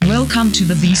Welcome to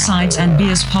the B-Sides and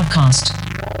Beers podcast.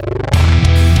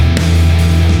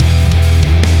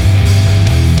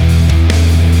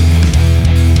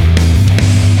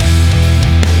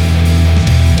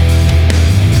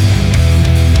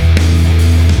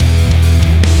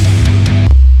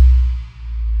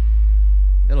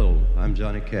 Hello, I'm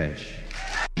Johnny Cash.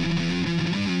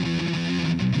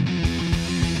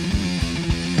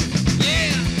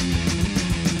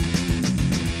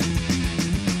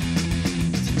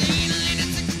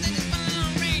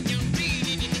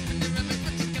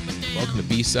 Welcome to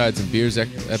B-Sides and Beers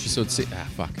episode 6.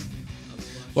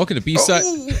 Welcome to B-Side.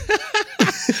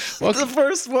 The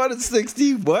first one is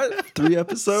 60, what? 3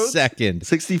 episodes? Second.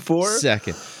 64?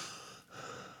 Second.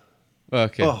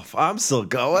 Okay. Oh, I'm still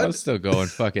going. I'm still going.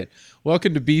 Fuck it.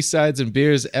 Welcome to B-Sides and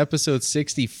Beers episode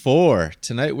 64.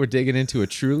 Tonight we're digging into a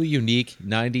truly unique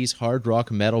 90s hard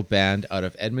rock metal band out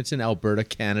of Edmonton, Alberta,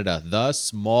 Canada. The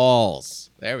Smalls.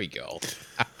 There we go.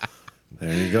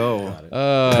 There you go.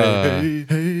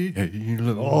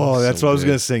 Oh, that's what I was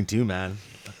going to sing too, man.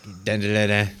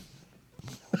 Dun-dun-dun-dun.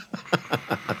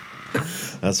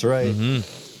 That's right.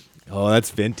 Mm-hmm. Oh,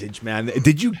 that's vintage, man.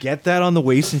 Did you get that on the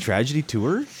Waste and Tragedy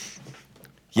tour?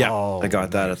 Yeah, Oh, I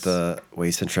got that nice. at the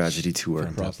Waste and Tragedy tour.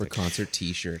 Proper concert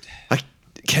t-shirt. I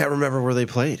can't remember where they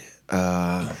played.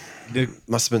 Must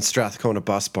have been Strathcona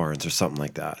Bus Barns or something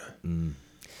like that.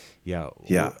 Yeah.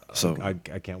 Yeah, so I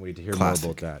can't wait to hear classic.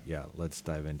 more about that. Yeah, let's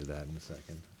dive into that in a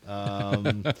second.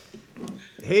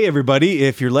 Hey, everybody,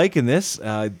 if you're liking this,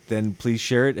 then please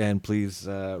share it and please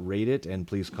rate it and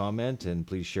please comment and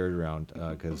please share it around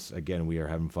because, again, we are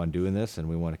having fun doing this and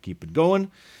we want to keep it going.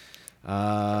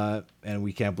 And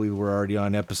we can't believe we're already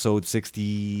on episode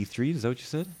 63. Is that what you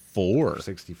said?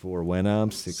 64. When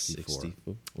I'm 64.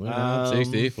 64. Well,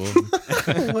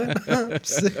 I'm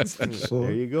 64.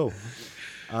 There you go.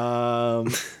 You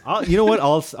know what?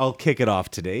 I'll kick it off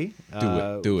today.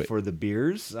 Do it. For the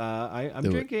beers. I'm Do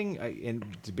it. drinking, and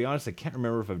to be honest, I can't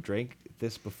remember if I've drank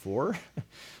this before,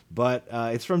 but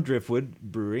it's from Driftwood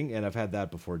Brewing, and I've had that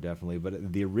before, definitely.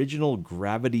 But the original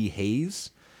Gravity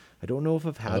Haze. I don't know if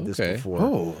I've had this Okay. before.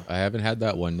 Oh, I haven't had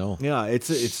that one, no. Yeah, it's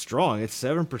strong. It's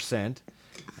 7%,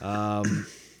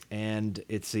 and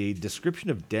it's a description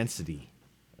of density.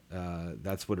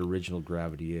 That's what original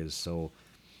Gravity is. So,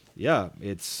 yeah,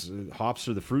 it's hops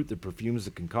are the fruit that perfumes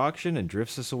the concoction and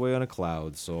drifts us away on a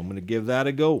cloud. So I'm gonna give that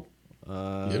a go.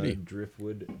 Beauty.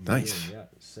 Driftwood, Nice. Brewing, yeah,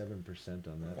 7%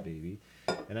 on that baby.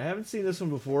 And I haven't seen this one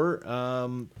before.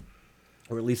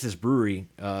 Or at least this brewery.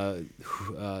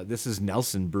 This is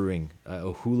Nelson Brewing,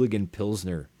 a Hooligan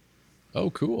Pilsner. Oh,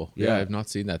 cool. Yeah, Yeah. I've not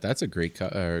seen that. That's a great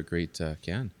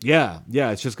can. Yeah,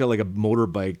 it's just got like a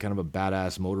motorbike, kind of a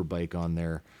badass motorbike on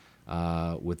there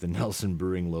with the Nelson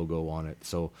Brewing logo on it.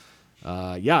 So,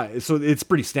 so it's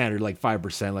pretty standard, like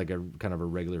 5%, like a kind of a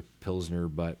regular Pilsner.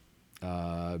 But,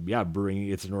 brewing,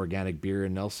 it's an organic beer,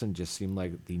 and Nelson just seemed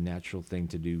like the natural thing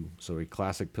to do. So a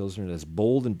classic Pilsner that's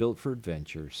bold and built for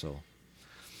adventure, so...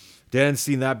 Dan's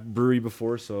seen that brewery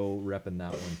before, so repping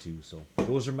that one too. So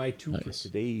those are my two for Nice.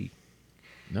 today.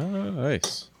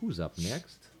 Nice. Who's up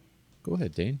next? Go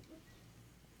ahead, Dane.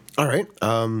 all right.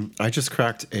 I just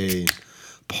cracked a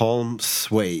Palm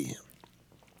Sway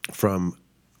from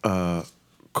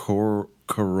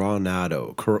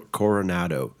Coronado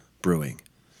Brewing.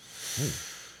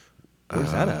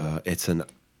 Where's that at? It's an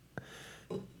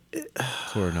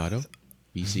Coronado,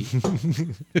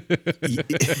 BC.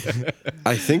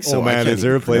 I think so. Oh I man, can't is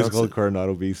there a even place pronounce called it.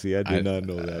 Coronado, BC? I did not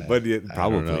know that, but I don't know.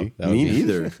 probably. That would Me be-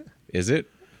 neither. Is it?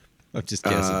 I'm just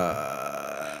guessing.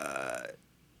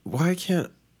 Why can't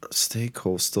Stay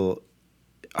Coastal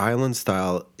Island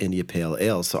style India Pale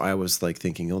Ale? So I was like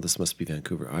thinking, oh, this must be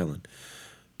Vancouver Island,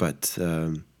 but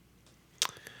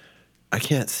I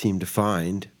can't seem to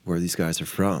find where these guys are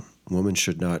from. Women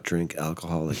should not drink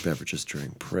alcoholic beverages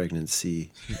during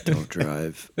pregnancy. Don't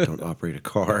drive. Don't operate a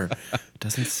car.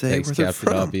 Doesn't say Thanks, where they're Captain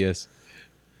from. Obvious.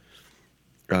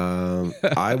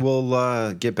 I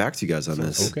will get back to you guys on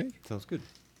this. Okay. Sounds good.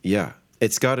 Yeah.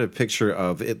 It's got a picture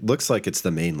of, it looks like it's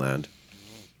the mainland.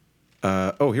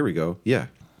 Here we go. Yeah.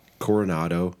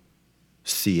 Coronado,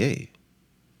 CA.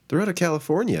 They're out of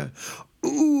California.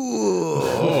 Ooh.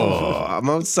 I'm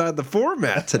outside the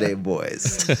format today,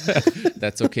 boys.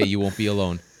 That's okay. You won't be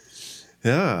alone.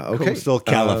 Yeah. Okay. Coastal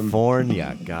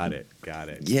California. Got it.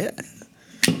 Yeah.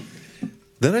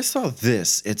 Then I saw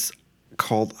this. It's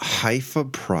called Haifa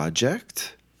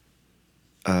Project.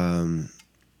 Nova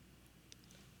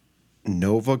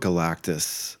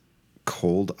Galactus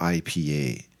Cold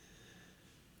IPA.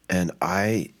 And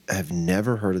I have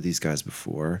never heard of these guys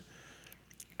before.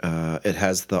 It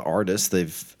has the artist.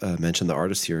 They've mentioned the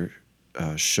artist here,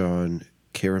 Sean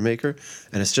Caramaker,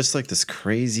 and it's just like this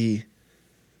crazy.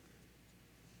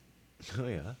 Oh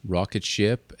yeah. Rocket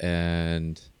ship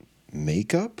and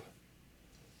Makeup?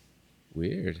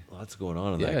 weird. Lots going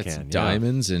on in Yeah, that it's can.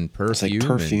 diamonds and It's perfume. like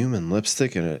perfume and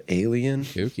lipstick and an alien. And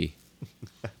kooky.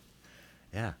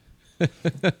 Yeah.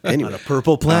 Anyway, On a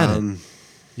purple planet.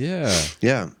 Yeah.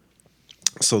 yeah.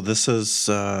 So this is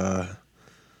out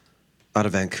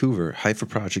of Vancouver, Haifa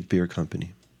Project Beer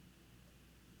Company.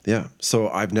 Yeah. So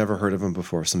I've never heard of them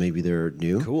before, so maybe they're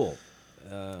new. Cool.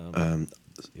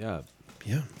 Yeah.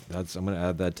 Yeah. I'm gonna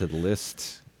add that to the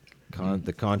list.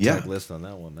 The contact Yeah. list on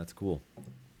that one. That's cool.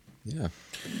 Yeah.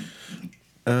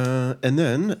 And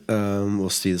then we'll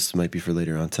see. This might be for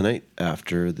later on tonight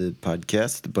after the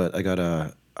podcast. But I got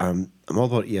I'm all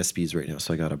about ESBs right now,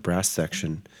 so I got a brass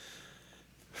section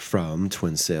from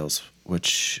Twin Sails,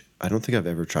 which I don't think I've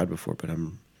ever tried before, but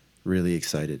I'm really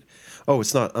excited. Oh,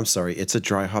 it's not. I'm sorry. It's a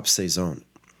dry hop saison.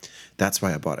 That's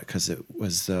why I bought it, because it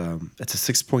was. It's a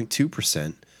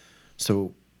 6.2%,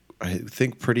 so I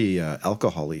think pretty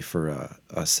alcohol-y for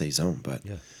a saison. But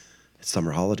Yeah. it's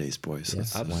summer holidays, boys. Yeah.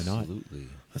 Why not? Absolutely.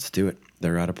 Let's do it.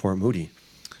 They're out of Port Moody.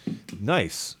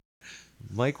 Nice.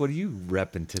 Mike, what are you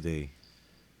repping today?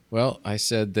 Well, I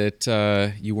said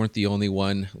that you weren't the only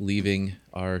one leaving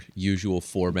our usual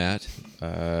format.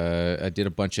 I did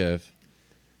a bunch of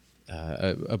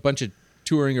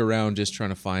touring around, just trying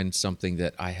to find something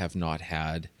that I have not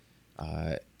had,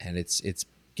 and it's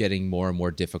getting more and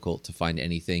more difficult to find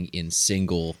anything in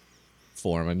single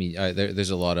form. I mean, there's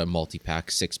a lot of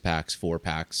multi-packs, 6-packs,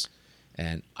 4-packs,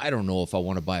 and I don't know if I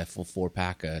want to buy a full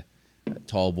 4-pack of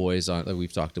tall boys.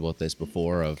 We've talked about this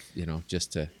before, of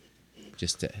just to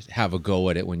have a go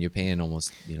at it when you're paying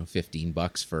almost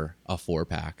 $15 for a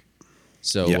 4-pack.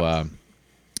 So Yeah.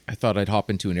 I thought I'd hop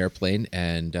into an airplane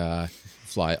and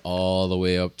fly all the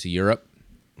way up to Europe.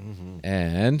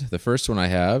 And the first one I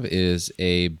have is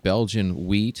a Belgian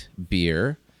wheat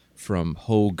beer from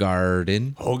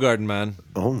Hoegaarden. Hoegaarden, man.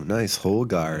 Oh, nice. Whole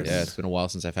guard. Yeah, it's been a while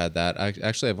since I've had that.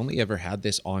 I've only ever had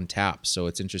this on tap, so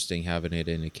it's interesting having it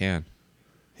in a can.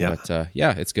 Yeah. But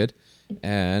yeah, it's good.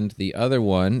 And the other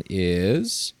one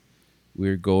is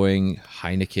we're going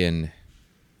Heineken.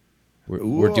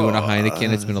 We're doing a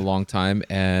Heineken. It's been a long time,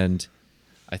 and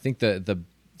I think the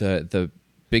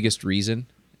biggest reason,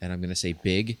 and I'm going to say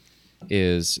big,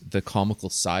 is the comical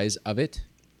size of it.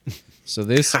 So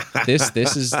this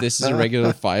is a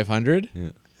regular 500,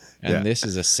 and Yeah. this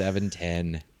is a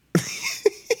 710.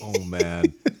 Oh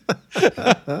man.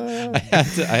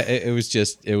 It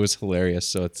was hilarious.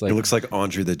 So it's like It looks like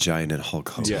Andre the Giant and Hulk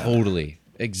Hogan. Yeah. totally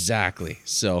exactly.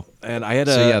 So And I had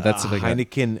So, a, yeah, that's a the big one.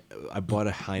 Heineken. I bought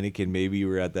a Heineken. Maybe you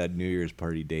were at that New Year's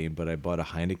party, Dane, but I bought a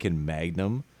Heineken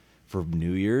Magnum for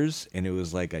New Year's, and it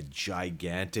was like a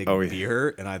gigantic Oh, yeah.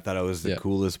 beer, and I thought it was the Yeah.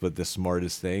 coolest but the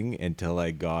smartest thing until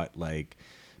I got like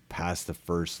past the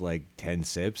first like 10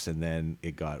 sips, and then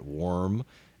it got warm,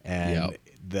 and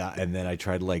and then I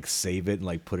tried to like save it and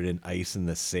like put it in ice in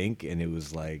the sink, and it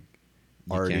was like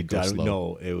already can't go done. slow.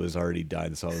 No, it was already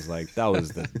done. So I was like, that was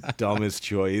the dumbest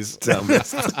choice.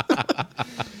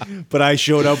 But I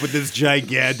showed up with this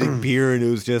gigantic beer, and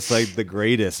it was just like the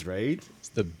greatest, right? it's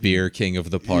the beer king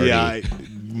of the party. Yeah, Bow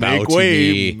make to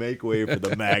way, me. make way for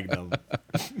the Magnum.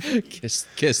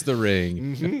 Kiss the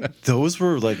ring. Those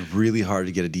were like really hard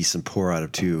to get a decent pour out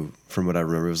of too, from what I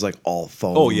remember. It was like all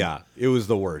foam. Oh yeah, it was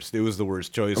the worst. It was the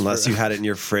worst choice. Unless for you had it in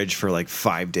your fridge for like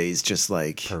 5 days, just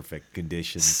like perfect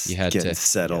conditions. You had getting to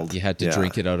settled. You had to Yeah.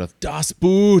 drink it out of Das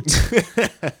Boot.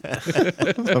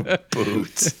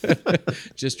 Boot.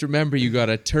 Just remember, you got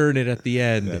to turn it at the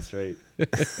end. That's right.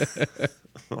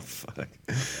 Oh, fuck.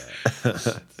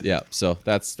 Yeah. So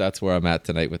that's where I'm at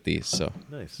tonight with these. So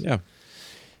Nice. yeah.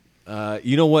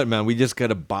 You know what, man? We just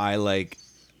gotta buy like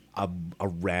a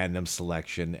random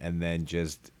selection, and then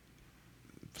just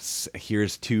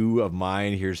here's 2 of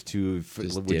mine. Here's 2.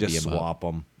 Just We divvy just 'em up. swap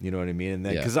them. You know what I mean? And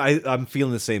then Yeah. because I'm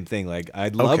feeling the same thing. Like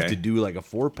I'd love Okay. to do like a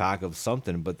 4-pack of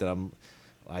something, but then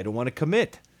I don't want to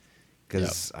commit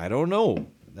because I don't know.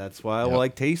 That's why I Yep.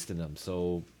 like tasting them.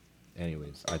 So,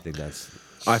 anyways, I think that's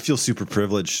I feel super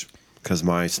privileged because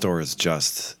my store is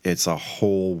it's a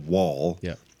whole wall.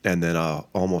 Yeah. And then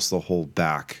almost the whole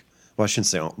back. Well, I shouldn't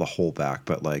say the whole back,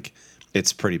 but like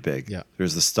it's pretty big. Yeah.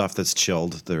 There's the stuff that's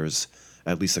chilled. There's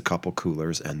at least a couple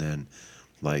coolers, and then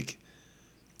like,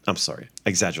 I'm sorry,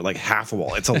 exaggerate, like half a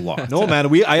wall. It's a lot. no, man.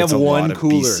 I It's have a one lot of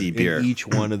cooler BC beer. in each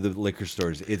one of the liquor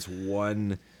stores. It's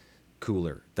one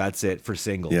cooler. That's it for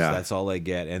singles. Yeah. That's all I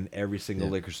get, and every single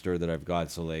Yeah. liquor store that I've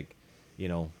got. So like,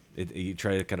 you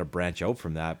try to kind of branch out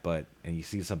from that, and you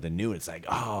see something new. It's like,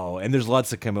 oh, and there's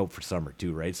lots that come out for summer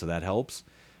too, right? So that helps.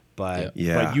 But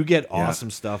Yeah. but you get Yeah.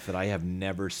 awesome stuff that I have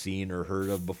never seen or heard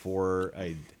of before.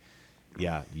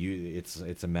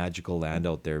 It's a magical land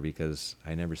out there because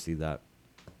I never see that.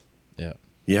 Yeah.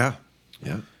 Yeah.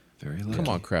 Yeah. Very lucky. Come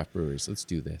on, craft brewers, let's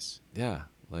do this. Yeah,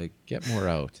 like Get more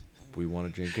out. we want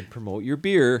to drink and promote your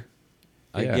beer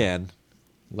Yeah. again.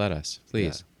 Let us,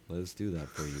 please. Yeah, let us do that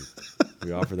for you.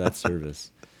 We offer that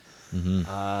service.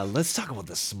 Let's talk about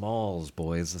the Smalls,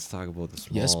 boys. Let's talk about the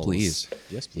Smalls. Yes, please.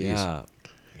 Yes, please.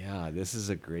 Yeah. This is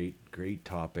a great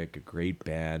topic, a great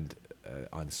band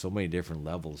on so many different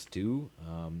levels too.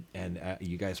 And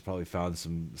you guys probably found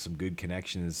some good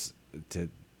connections to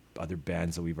other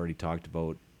bands that we've already talked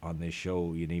about on this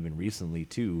show, and even recently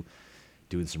too,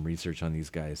 doing some research on these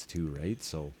guys too, right?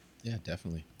 So Yeah,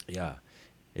 definitely. yeah.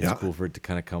 It's Yeah. cool for it to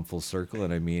kind of come full circle,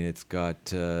 and I mean, it's got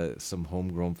some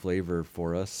homegrown flavor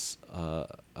for us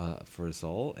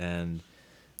all, and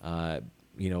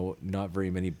not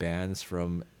very many bands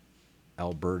from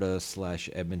Alberta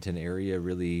 / Edmonton area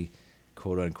really,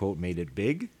 quote unquote, made it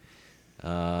big.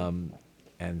 And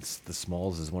the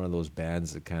Smalls is one of those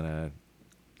bands that kind of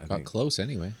Got close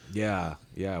anyway. yeah,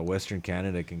 Western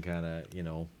Canada can kind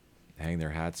of, hang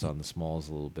their hats on the Smalls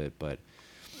a little bit, but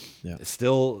Yeah. it's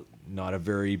still not a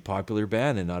very popular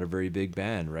band and not a very big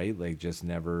band, right? Like, just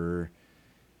never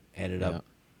ended Yeah. up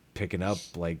picking up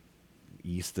like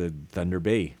east of Thunder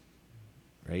Bay,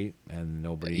 right? And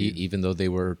nobody. Even though they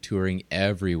were touring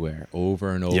everywhere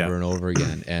over and over Yeah. and over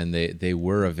again, and they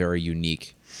were a very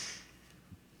unique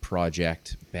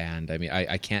project band. I mean,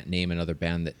 I can't name another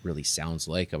band that really sounds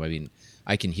like them. I mean,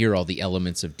 I can hear all the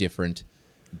elements of different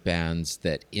bands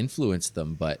that influence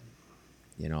them, but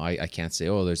I can't say,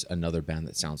 oh, there's another band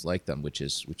that sounds like them, which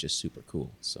is super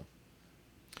cool. So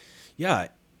Yeah,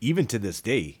 even to this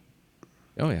day,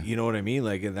 oh yeah, you know what I mean?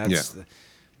 Like, and it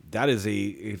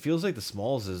feels like the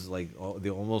Smalls is like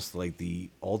almost like the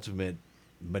ultimate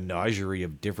menagerie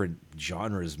of different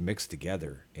genres mixed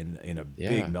together in a Yeah.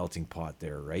 big melting pot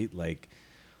there, right? Like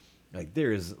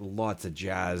there's lots of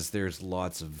jazz, there's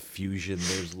lots of fusion,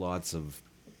 there's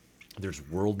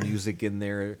world music in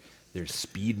there, there's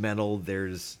speed metal,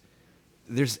 there's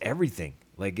everything.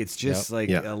 Like, it's just Yep. like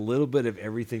Yeah. a little bit of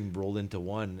everything rolled into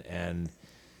one, and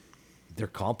they're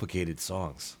complicated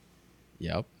songs.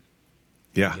 yep.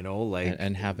 Yeah.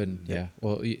 And having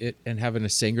having a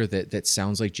singer that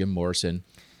sounds like Jim Morrison,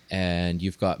 and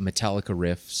you've got Metallica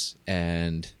riffs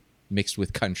and mixed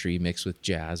with country, mixed with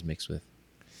jazz, mixed with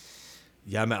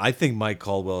Yeah, man, I think Mike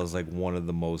Caldwell is like one of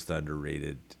the most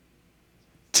underrated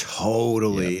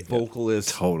Totally.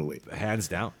 vocalists, Totally. hands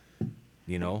down.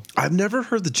 I've never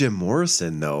heard the Jim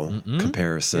Morrison though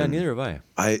comparison. Yeah, neither have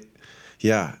I.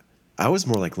 I was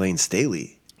more like Lane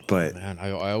Staley, but man.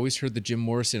 I always heard the Jim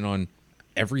Morrison on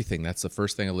everything. That's the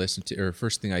first thing I listen to, or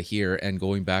first thing I hear. And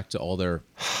going back to all their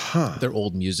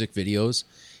old music videos,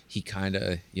 he kind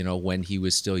of, when he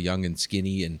was still young and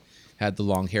skinny and had the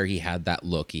long hair, he had that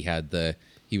look.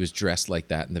 He was dressed like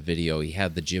that in the video. He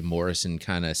had the Jim Morrison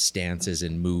kind of stances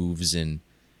and moves, and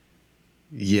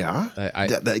yeah,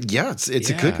 it's a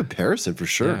Yeah. good comparison for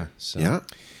sure. Yeah, so- Yeah.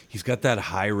 He's got that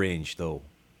high range though,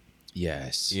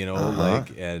 yes,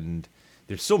 and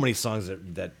there's so many songs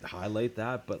that highlight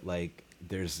that, but like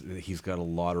he's got a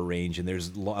lot of range, and there's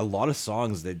a lot of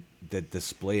songs that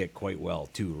display it quite well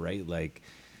too, right? Like,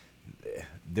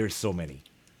 there's so many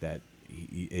that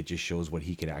it just shows what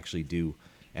he can actually do.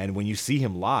 And when you see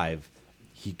him live,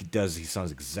 he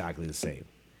sounds exactly the same.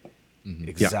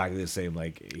 Exactly the same.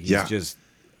 Like, he's Yeah. just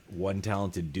one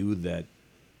talented dude that,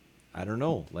 I don't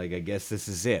know, like, I guess this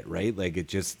is it, right? Like,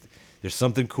 there's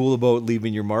something cool about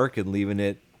leaving your mark and leaving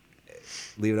it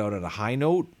out on a high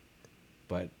note,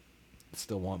 but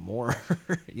still want more,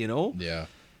 yeah.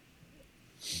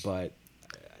 But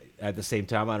at the same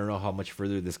time, I don't know how much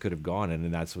further this could have gone,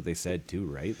 and that's what they said too,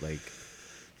 right? Like,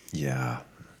 Yeah.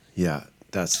 Yeah.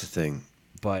 That's the thing.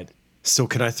 but So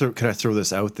can I throw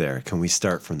this out there? Can we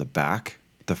start from the back,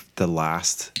 the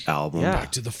last album, Yeah.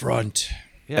 Back to the front.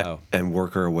 yeah, and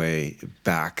work our way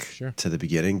back Sure. to the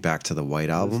beginning, back to the White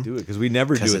Album? let's do it, because we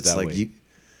never do it that way.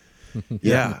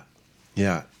 Yeah.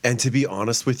 Yeah. And to be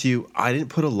honest with you, I didn't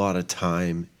put a lot of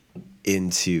time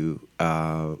into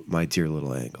My Dear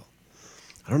Little Angle.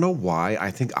 I don't know why.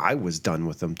 I think I was done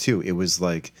with them too. It was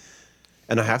like,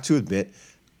 and I have to admit,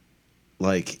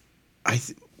 like,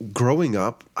 growing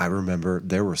up, I remember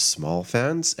there were small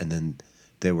fans, and then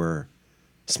there were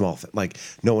small like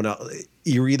no one else.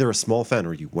 You're either a small fan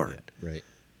or you weren't. Right.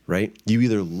 Right? You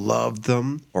either loved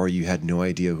them or you had no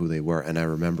idea who they were. And I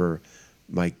remember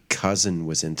my cousin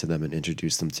was into them and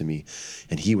introduced them to me,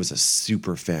 and he was a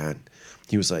super fan.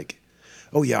 He was like,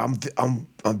 oh yeah, I'm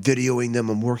videoing them.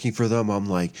 I'm working for them. I'm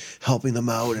like helping them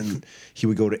out. And he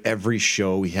would go to every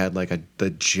show. He had like the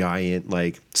giant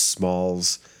like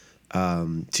Smalls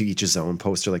to each his own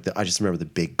poster. Like I just remember the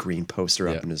big green poster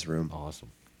up Yeah. in his room.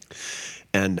 Awesome.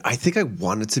 And I think I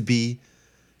wanted to be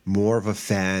more of a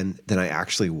fan than I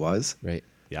actually was. Right.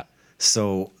 Yeah.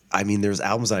 So, I mean, there's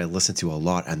albums that I listened to a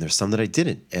lot, and there's some that I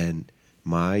didn't. And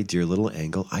My Dear Little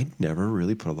Angle, I never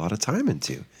really put a lot of time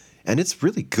into. And it's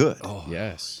really good. Oh,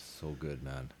 Yes. so good,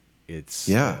 man. It's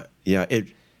yeah. Yeah.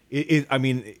 I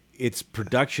mean, it's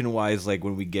production wise. Like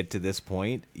when we get to this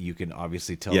point, you can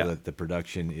obviously tell Yeah. that the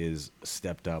production is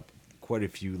stepped up quite a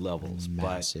few levels.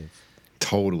 Massive.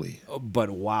 Totally.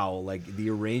 But wow, like the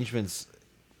arrangements.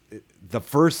 The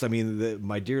first, I mean,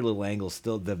 My Dear Little Angle,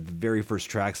 still the very first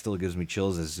track still gives me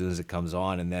chills as soon as it comes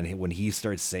on, and then when he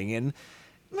starts singing,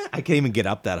 I can't even get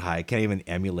up that high. I can't even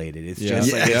emulate it. It's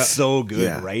just like Yeah. it's so good,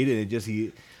 Yeah. right? And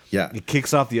it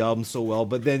kicks off the album so well.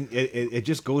 But then it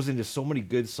just goes into so many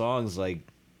good songs, like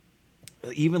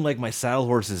even like My Saddle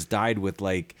Horse Has Died with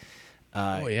like,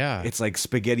 Oh, yeah. it's like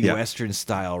spaghetti Yeah. western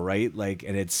style, right? Like,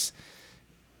 and it's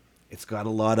got a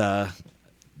lot of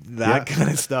that kind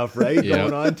of stuff, right? Yeah.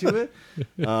 Going on to it.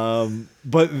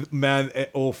 But man,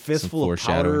 Fistful of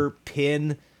foreshadowing. Powder,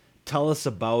 Pin, Tell Us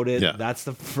About It. Yeah. That's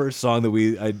the first song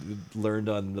that I learned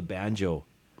on the banjo.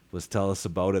 Was Tell Us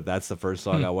About It. That's the first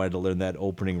song I wanted to learn, that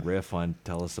opening riff on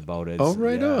Tell Us About It. Oh,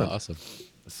 right on. Awesome.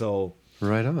 So,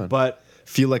 Right on. but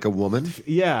Feel Like a Woman.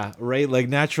 yeah, right. Like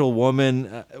Natural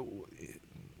Woman.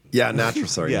 Yeah, natural.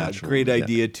 Sorry, Yeah, natural. great Woman.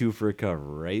 idea too for a cover,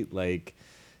 right? Like,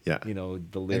 Yeah. you know,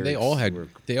 the And lyrics.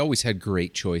 they always had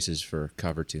great choices for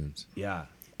cover tunes. yeah.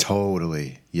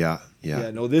 Totally. Yeah. Yeah.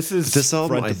 Yeah, no, this is This album,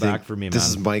 front I to back think, for me, man. this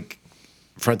is Mike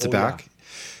front to Oh, back.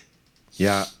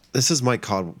 Yeah. This is Mike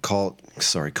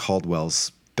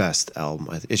Caldwell's best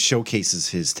album. It showcases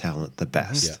his talent the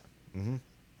best. Yeah.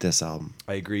 This album.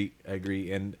 I agree,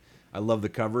 and I love the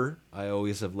cover. I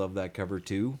always have loved that cover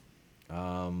too.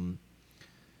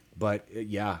 But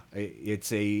yeah,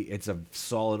 it's a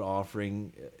solid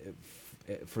offering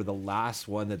for the last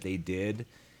one that they did.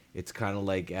 It's kind of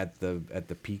like at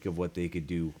the peak of what they could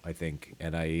do, I think,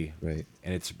 and Right.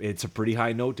 and it's a pretty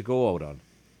high note to go out on.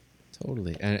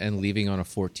 Totally. And leaving on a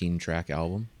 14-track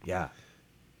album. Yeah,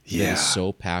 That Yeah. is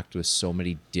so packed with so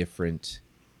many different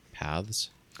paths.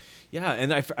 yeah,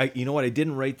 and I you know what, I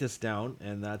didn't write this down,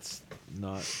 and that's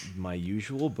not my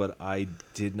usual, but I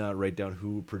did not write down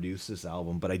who produced this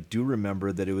album, but I do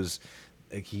remember that it was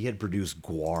like he had produced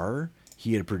Guar,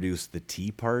 he had produced the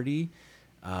Tea Party.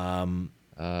 Glenn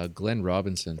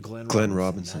Robinson. Glenn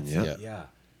Robinson, that's yeah. it, yeah.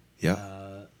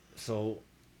 Yeah. So,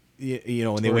 you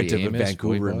know, when they Tori went to Amos,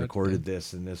 Vancouver and Voivod, recorded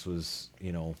this, and this was,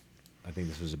 you know, I think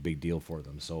this was a big deal for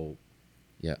them. So,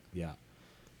 Yeah. yeah.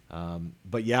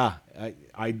 But yeah,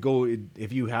 I'd go,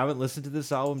 if you haven't listened to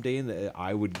this album, Dane,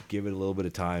 I would give it a little bit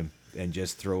of time and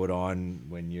just throw it on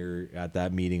when you're at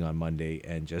that meeting on Monday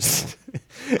and just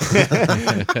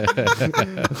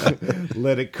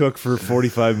let it cook for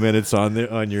 45 minutes on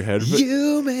your head.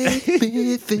 You make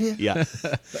me feel. Yeah.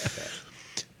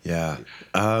 Yeah.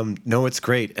 No, it's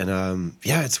great. And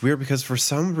yeah, it's weird because for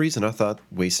some reason I thought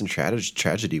Waste and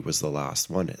Tragedy was the last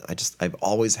one. I've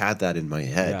always had that in my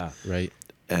head. Yeah. Right.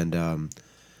 And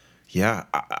yeah,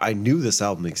 I knew this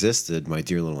album existed, My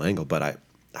Dear Little Angle, but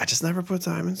I just never put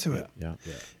time into it. Yeah.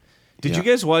 Did Yeah. you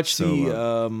guys watch So,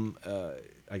 the?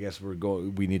 I guess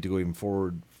we need to go even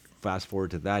forward. Fast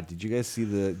forward to that. Did you guys see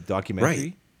the documentary?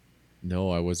 Right. No,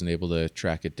 I wasn't able to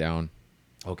track it down.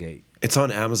 Okay. It's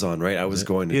on Amazon, right? I was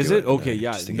going to Is do it? and Okay,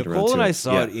 yeah. just didn't get around Nicole to and I it.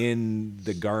 saw Yeah. it in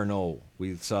the Garneau.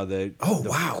 We saw the Oh,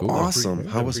 wow. Cool. Awesome.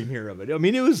 How the was it? premiere of it. I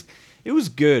mean, it was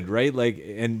good, right? Like,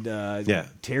 and Yeah.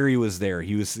 Terry was there.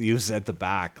 He was at the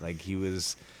back. Like he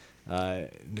was.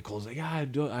 Nicole's like, yeah,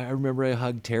 I remember I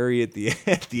hugged Terry at the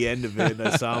at the end of it, and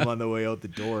I saw him on the way out the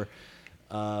door.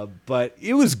 But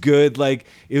it was good. Like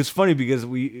it was funny because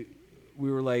we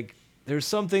were like, there's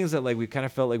some things that like we kind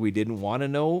of felt like we didn't want to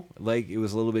know. Like it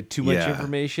was a little bit too much Yeah.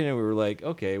 information, and we were like,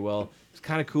 okay, well, it's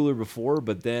kind of cooler before,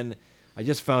 but then I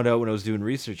just found out when I was doing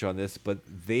research on this, but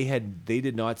they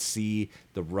did not see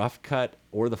the rough cut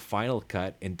or the final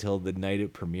cut until the night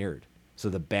it premiered. So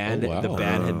the band Oh, wow. the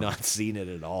band had not seen it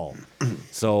at all.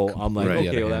 So I'm like, Right. okay,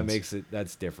 Other well that hands. makes it,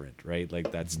 that's different, right?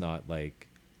 Like that's not like,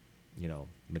 you know,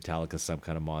 Metallica's some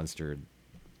kind of monster.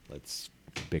 Let's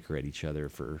bicker at each other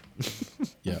for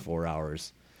Yeah. 4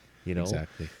 hours, you know.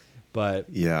 Exactly. But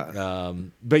Yeah.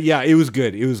 but yeah, it was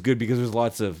good. It was good because there's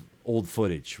lots of old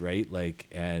footage, right? Like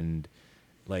and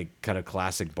like kind of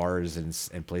classic bars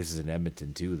and places in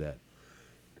Edmonton too that,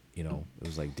 you know, it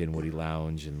was like Dinwiddie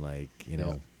Lounge and like, you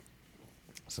know.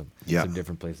 some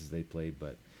different places they played.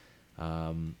 But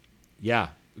yeah,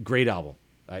 great album.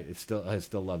 I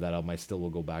still love that album. I still will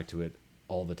go back to it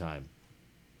all the time.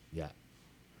 Yeah.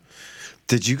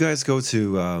 Did you guys go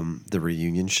to the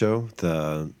reunion show?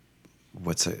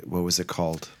 What was it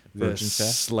called? The Virgin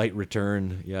Fest? Slight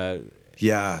Return. Yeah.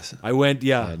 Yeah, I went.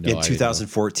 Yeah. No, I in didn't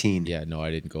 2014. Yeah, no,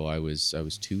 I didn't go. I was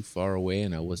too far away,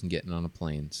 and I wasn't getting on a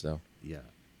plane. So, Yeah.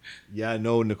 Yeah.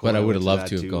 No, Nicole. but I would have went loved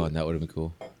to that have too. gone. That would have been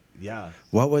cool. Yeah.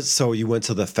 So you went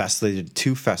to the fest? They did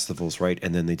 2 festivals, right?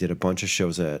 And then they did a bunch of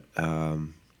shows at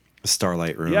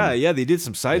Starlight Room. Yeah. They did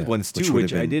some side ones which too, would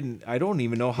which have I been- didn't. I don't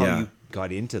even know how Yeah. you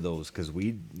got into those because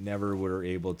we never were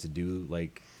able to do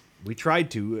like. We tried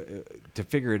to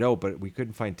figure it out, but we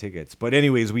couldn't find tickets. But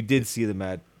anyways, we did see them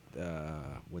at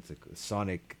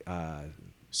Sonic.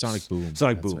 Sonic Boom.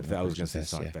 Sonic That's Boom. what I was Virgin gonna say Fest,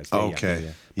 Sonic yeah. Fest. Oh, Yeah, okay.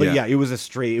 yeah. But Yeah. yeah, it was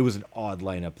an odd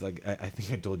lineup. Like I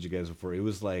think I told you guys before. It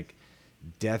was like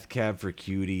Death Cab for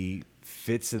Cutie,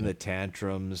 Fits in the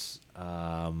Tantrums.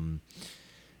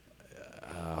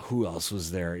 Who else was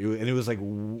there? And it was like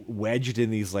wedged in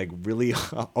these like really.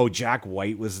 Oh, Jack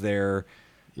White was there.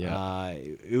 Yeah.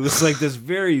 It was like this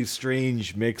very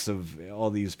strange mix of all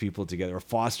these people together.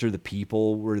 Foster the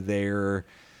People were there,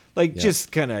 like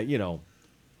just kind of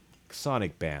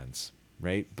Sonic bands,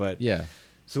 right? But Yeah.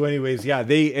 So, anyways, yeah,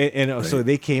 so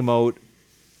they came out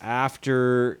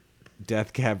after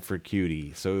Death Cab for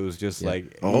Cutie, so it was just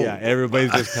like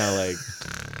everybody's just kind of like.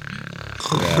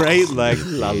 Right, like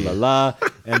la la la,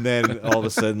 and then all of a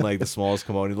sudden, like the Smalls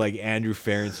come out, and like Andrew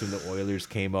Ference from the Oilers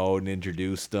came out and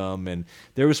introduced them, and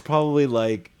there was probably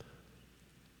like,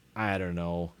 I don't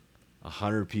know,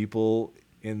 100 people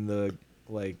in the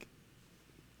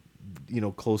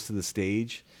close to the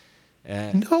stage.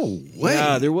 And No way.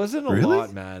 Yeah, there wasn't a Really?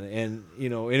 lot, man, and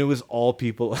and it was all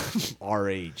people our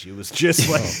age. It was just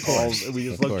like we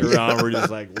just looked around, we're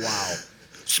just like, wow.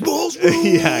 Smalls Room.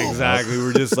 Yeah, exactly.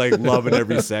 We're just like loving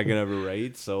every second of it,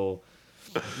 right? So,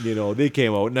 they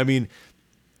came out, and I mean,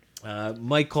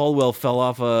 Mike Caldwell fell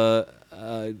off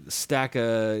a stack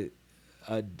of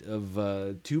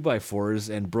 2x4s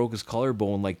and broke his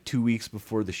collarbone like 2 weeks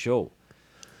before the show.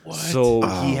 What? So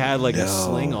he had like a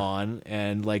sling on,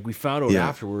 and like we found out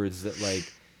afterwards that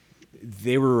like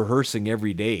they were rehearsing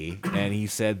every day, and he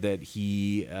said that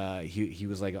he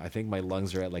was like, I think my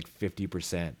lungs are at like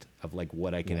 50% of like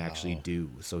what I can actually do.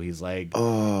 So he's like,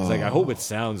 I hope it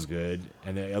sounds good.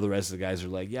 And the other rest of the guys are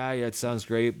like, yeah, it sounds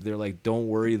great. They're like, don't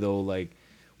worry though, like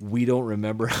we don't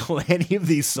remember how any of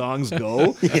these songs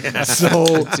go.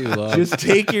 So Too long. just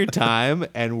take your time,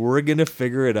 and we're gonna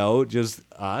figure it out, just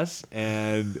us,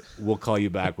 and we'll call you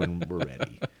back when we're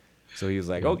ready. So he was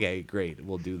like, okay, great,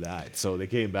 we'll do that. So they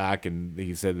came back, and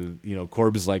he said,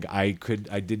 Corb is like, I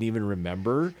didn't even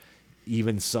remember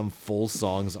even some full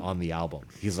songs on the album.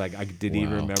 He's like, I didn't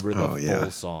even remember the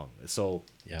full song. So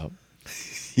Yep.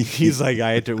 he's like,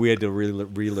 we had to really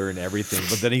relearn everything.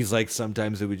 But then he's like,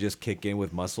 sometimes it would just kick in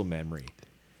with muscle memory,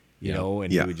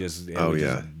 and he would just,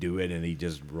 just do it, and he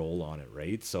just roll on it,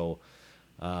 right? So,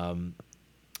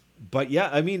 but yeah,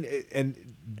 I mean, and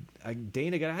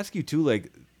Dane, I gotta ask you too,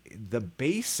 like the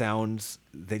bass sounds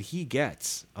that he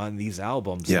gets on these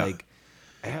albums, like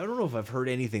I don't know if I've heard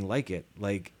anything like it.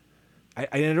 Like I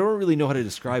don't really know how to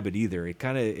describe it either. It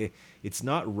kind of it's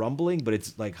not rumbling, but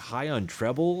it's like high on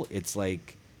treble. It's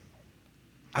like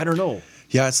I don't know.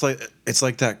 Yeah, it's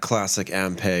like that classic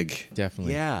Ampeg.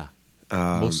 Definitely. Yeah.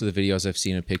 Most of the videos I've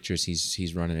seen and pictures,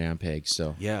 he's running Ampeg.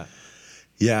 So Yeah.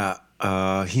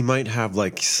 Yeah, he might have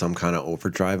like some kind of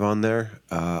overdrive on there.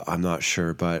 I'm not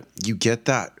sure, but you get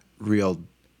that real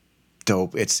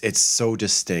dope. It's so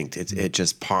distinct. It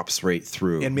just pops right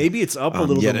through. And maybe it's up a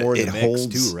little yet bit more in it the mix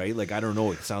holds- too, right? Like I don't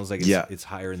know. It sounds like it's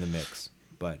higher in the mix,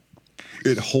 but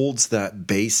it holds that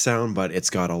bass sound, but it's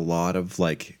got a lot of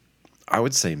like, I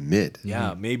would say mid.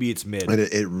 yeah, maybe it's mid. And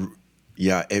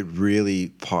it really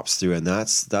pops through, and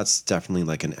that's definitely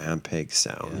like an Ampeg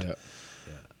sound.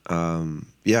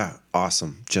 Yeah,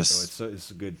 awesome. Just So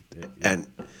it's a good. and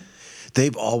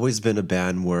they've always been a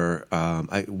band where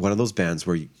one of those bands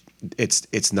where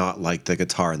it's not like the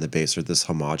guitar and the bass are this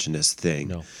homogenous thing.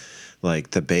 No.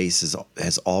 Like the bass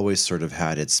has always sort of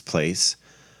had its place,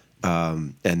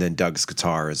 and then Doug's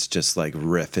guitar is just like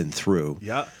riffing through.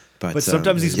 Yeah, But, but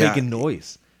sometimes he's yeah. making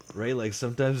noise, right? Like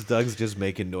sometimes Doug's just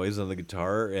making noise on the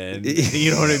guitar, and you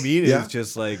know what I mean? Yeah. It's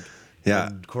just like, Yeah.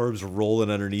 and Corb's rolling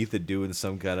underneath it, doing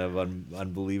some kind of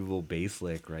unbelievable bass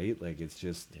lick, right? Like it's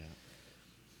just,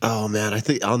 Oh man, I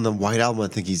think on the White Album, I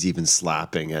think he's even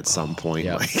slapping at some point.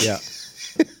 yeah, like, yeah.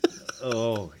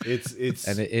 Oh, it's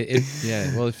And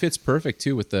yeah, well, it fits perfect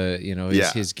too with the his,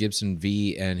 Yeah. his Gibson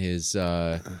V and his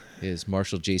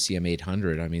Marshall JCM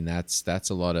 800. I mean, that's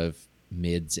a lot of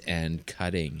mids and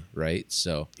cutting, right?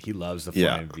 So he loves the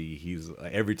Yeah. Flying V. He's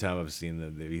every time I've seen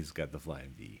them, he's got the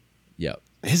Flying V. yeah,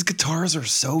 His guitars are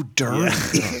so dirty.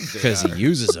 because he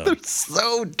uses them.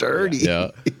 So dirty.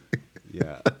 Yeah,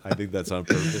 Yeah, I think that's on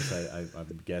purpose.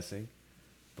 I'm guessing,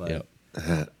 but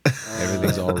yeah.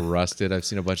 Everything's all rusted. I've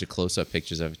seen a bunch of close-up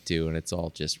pictures of it too, and it's all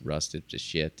just rusted to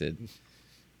shit. And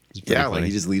it's pretty Yeah, like funny.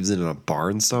 he just leaves it in a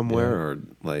barn somewhere, or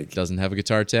like doesn't have a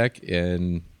guitar tech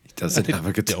and he doesn't have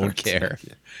a guitar. don't care.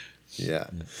 Yeah.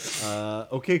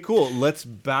 okay, cool. Let's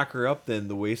back her up then.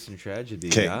 The Waste and Tragedy.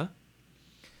 'Kay. Yeah,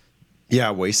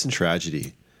 Yeah, Waste and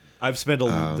Tragedy. I've spent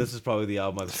this is probably the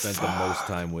album I've spent the most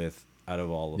time with out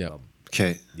of all of Yep. them.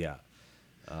 Okay. Yeah,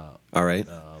 All right.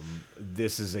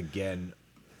 this is again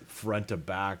front to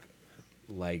back,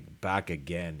 like back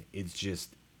again. It's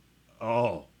just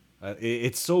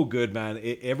it's so good, man.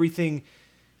 Everything.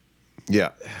 Yeah.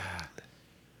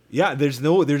 Yeah, there's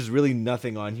really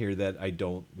nothing on here that I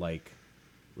don't like.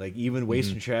 Like even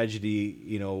Waste and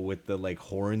Tragedy, with the like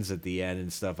horns at the end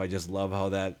and stuff. I just love how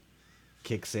that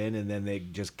kicks in and then they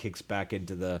just kicks back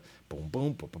into the boom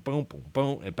boom boom boom boom boom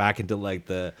boom and back into like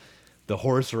the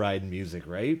horse ride music,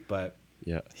 right? But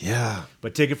Yeah.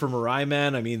 Take It From Mariah,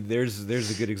 man. I mean, there's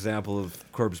a good example of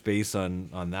Corpse Bass on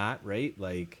that, right?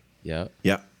 Like Yeah.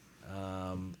 Yeah.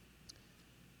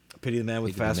 Pity the Man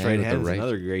with Pity the Fast Man Right with the Hands, right-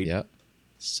 another great, Yep.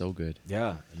 So good.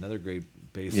 yeah, another great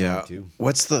bass Yeah. song too.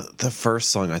 What's the first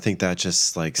song? I think that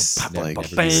just like like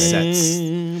Bang. sets.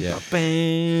 Yeah.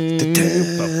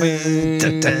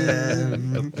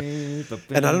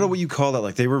 And I don't know what you call that.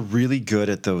 Like they were really good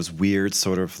at those weird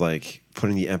sort of like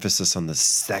putting the emphasis on the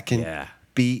second Yeah.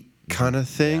 beat kind of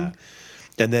thing. Yeah.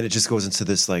 And then it just goes into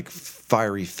this like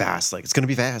fiery fast, like it's gonna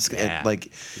be fast. Yeah. And,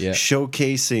 like Yeah.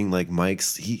 showcasing like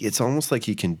Mike's it's almost like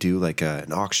he can do like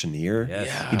an auctioneer. Yes.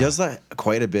 Yeah. He does that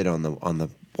quite a bit on the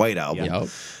White Album.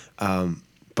 Yep.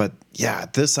 But yeah,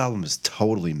 this album is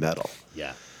totally metal.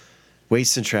 Yeah.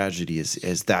 Waste and Tragedy is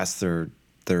that's their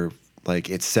like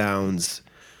it sounds,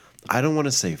 I don't want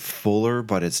to say fuller,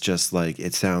 but it's just like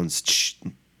it sounds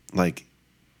like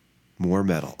more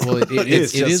metal. Well, it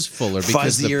It's is just fuller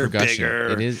because the fuzzier, production.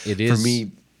 bigger. It is For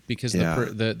me, because yeah.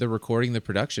 the recording, the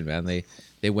production, man.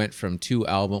 They went from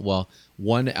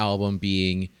one album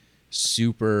being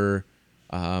super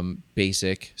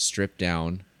basic, stripped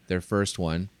down, their first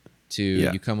one, to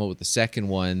Yeah. you come up with the second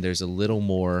one. There's a little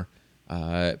more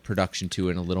production to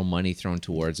it and a little money thrown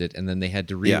towards it, and then they had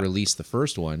to re-release the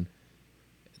first one,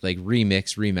 like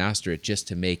remaster it just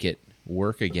to make it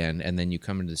work again. And then you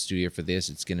come into the studio for this,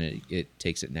 it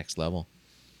takes it next level.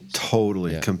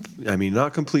 Totally. Yeah. I mean,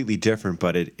 not completely different,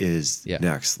 but it is Yeah,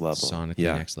 next level. sonically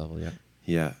yeah. next level. Yeah.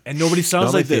 Yeah. And nobody sounds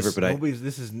Not my like this. favorite, but Nobody's,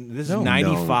 this is No.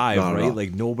 95, No, not at right? all.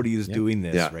 Like nobody is doing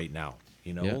this Yeah. right now.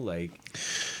 Yeah. Like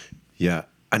Yeah.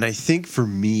 And I think for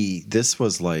me, this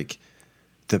was like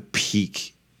the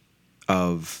peak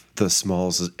of the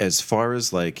Smalls as far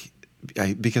as like,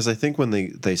 because I think when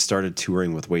they started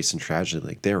touring with Waste and Tragedy,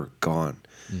 like they were gone.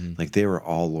 Like they were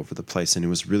all over the place. And it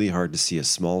was really hard to see a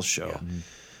small show.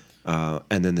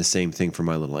 And then the same thing for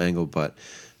My Little Angle. But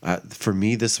for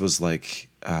me, this was like,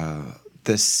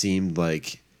 this seemed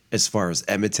like, as far as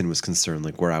Edmonton was concerned,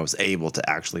 like where I was able to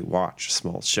actually watch a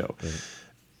small show.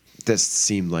 This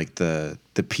seemed like the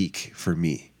peak for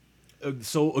me.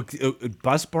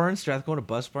 Bus Barns, Strathcona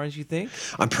Bus Barns, you think?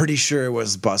 I'm pretty sure it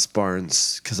was Bus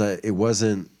Barns because it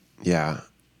wasn't. Yeah,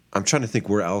 I'm trying to think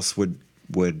where else would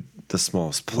the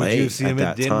Smalls play Would you see at him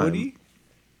that at Dinwoody?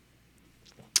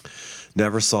 time.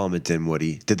 Never saw him at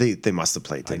Dinwoody. Did they? They must have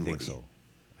played I Dinwoody.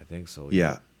 think so.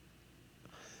 Yeah.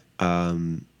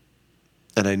 And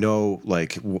I know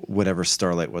like whatever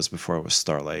Starlight was before it was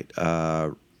Starlight.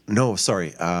 No,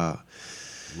 sorry.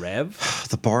 Rev?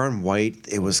 The bar in White,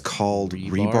 it was called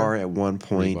Rebar at one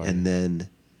point, Rebar. and then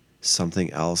something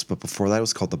else. But before that, it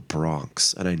was called the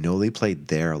Bronx, and I know they played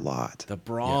there a lot. The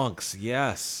Bronx,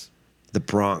 yes. The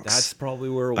Bronx. That's probably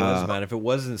where it was, man. If it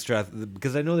wasn't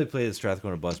because I know they played at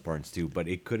Strathcona Bus Barns too, but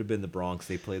it could have been the Bronx.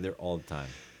 They played there all the time.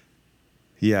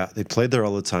 Yeah, they played there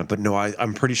all the time. But no,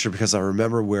 I'm pretty sure because I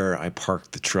remember where I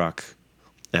parked the truck,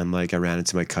 and like I ran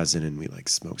into my cousin and we like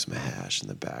smoked some hash in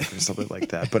the back or something like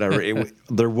that. But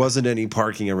there wasn't any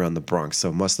parking around the Bronx, so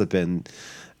it must have been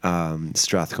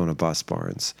Strathcona Bus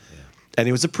Barns. Yeah. And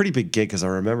it was a pretty big gig because I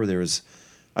remember there was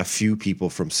a few people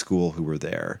from school who were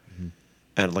there,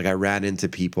 and like I ran into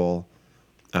people.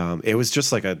 It was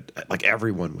just like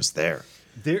everyone was there.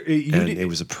 There, And it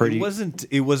was a pretty- It wasn't.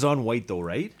 It was on White though,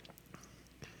 right?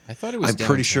 I thought it was I'm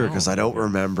pretty sure downtown. because I don't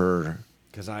remember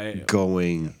Because I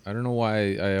going. I don't know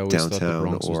why I always thought the Downtown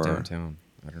Bronx was or- downtown.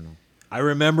 I don't know.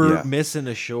 remember Yeah. missing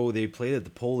a show they played at the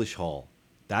Polish Hall.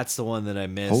 That's the one that I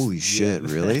missed. Holy shit,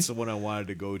 really? That's the one I wanted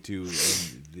to go to.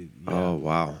 Oh,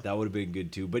 wow. That would have been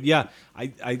good too. But yeah,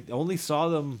 I only saw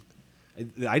them.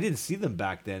 I didn't see them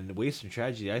back then. Waste and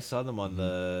Tragedy. I saw them on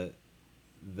the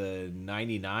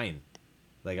 '99.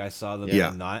 Like I saw them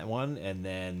Yeah. in that one, and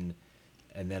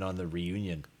then on the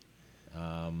reunion.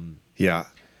 Yeah.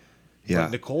 Yeah.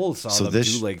 But Nicole saw So them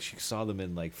this- too. Like she saw them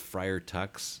in like Friar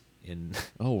Tuck's in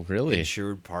Oh, really? in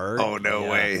Sherwood Park. Oh, no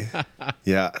Yeah. way.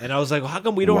 Yeah. And I was like, well, how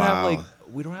come we don't Wow.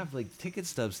 have like ticket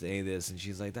stubs to any of this? And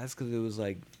she's like, that's because it was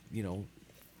like,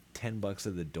 $10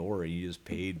 at the door, and you just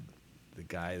paid the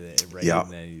guy that Yeah.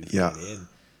 and then you just Yeah. get in.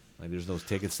 Like, there's no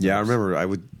ticket stubs. Yeah, I remember I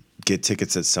would get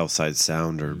tickets at Southside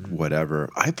Sound or Mm-hmm. whatever.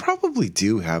 I probably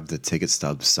do have the ticket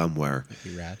stub somewhere.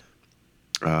 Be rad.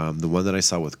 The one that I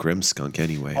saw with Grimskunk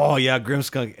anyway. Oh yeah,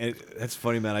 Grimskunk. And that's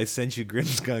funny, man. I sent you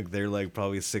Grimskunk there like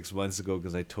probably 6 months ago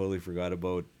because I totally forgot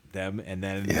about them. And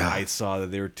then Yeah. I saw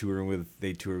that they toured with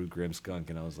Grimskunk,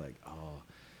 and I was like, oh,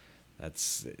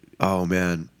 that's Oh,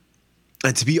 man.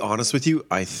 And to be honest with you,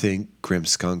 I think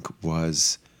Grimskunk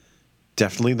was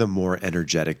definitely the more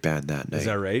energetic band that night. is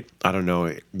that right? I don't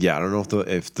know. Yeah, I don't know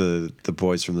if the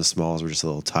boys from the Smalls were just a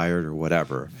little tired or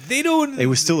whatever. They don't. It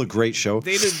was still a great show.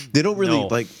 They didn't- They don't really no.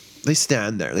 like. They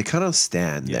stand there. They kind of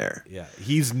stand there. Yeah,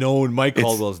 he's known. Mike It's-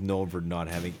 Caldwell's known for not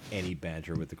having any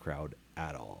banter with the crowd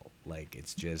at all. Like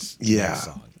it's just Yeah. next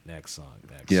song, next song,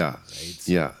 next Yeah. song. Right?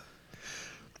 So- Yeah.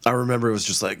 I remember it was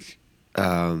just like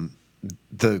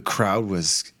the crowd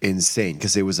was insane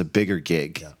because it was a bigger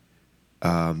gig.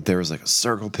 There was like a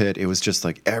circle pit. It was just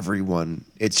like everyone.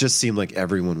 It just seemed like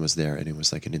everyone was there, and it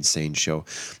was like an insane show.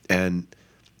 And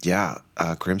yeah,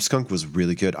 Grimskunk was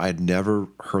really good. I had never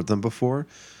heard them before,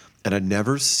 and I'd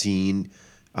never seen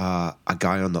a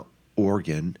guy on the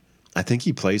organ. I think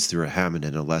he plays through a Hammond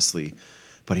and a Leslie,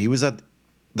 but he was at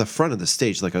the front of the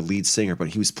stage like a lead singer, but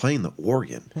he was playing the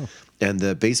organ, and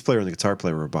the bass player and the guitar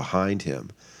player were behind him.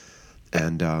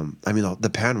 And I mean,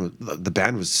 the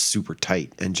band was super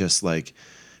tight and just like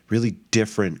really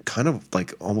different, kind of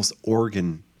like almost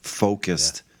organ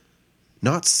focused,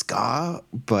 not ska,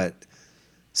 but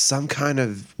some kind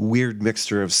of weird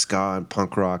mixture of ska and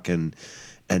punk rock and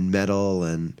metal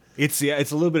and It's a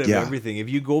little bit of Yeah. everything. If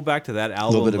you go back to that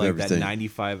album, bit of like that everything.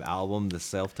 '95 album, the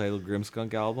self-titled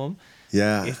Grimskunk album,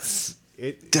 yeah, it's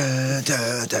dun,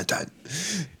 dun, dun, dun.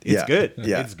 It's Yeah, good.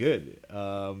 yeah. It's good.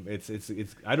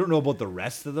 It's. I don't know about the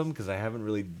rest of them because I haven't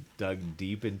really dug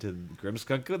deep into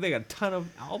Grimskunk. They got a ton of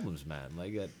albums, man.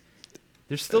 Like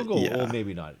they're still going. Yeah. Well,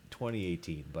 maybe not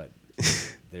 2018, but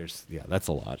that's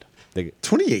a lot. They,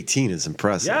 2018 is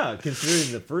impressive. yeah,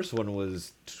 considering the first one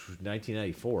was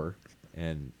 1994,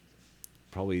 and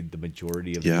probably the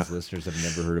majority of Yeah. these listeners have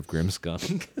never heard of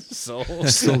Grimskunk. So.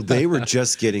 So they were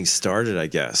just getting started, I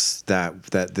guess. That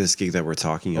this gig that we're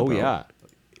talking Oh about.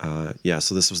 yeah. Yeah.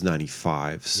 So this was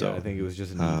 95. So Yeah, I think it was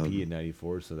just an EP in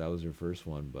 '94, so that was their first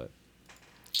one. But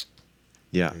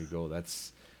yeah. there you go.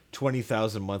 That's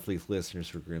 20,000 monthly listeners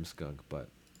for Grimskunk, but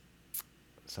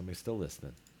somebody's still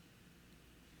listening.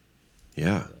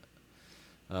 Yeah.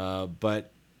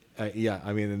 But yeah,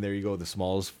 I mean, and there you go. The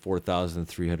Smalls,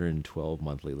 4,312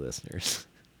 monthly listeners.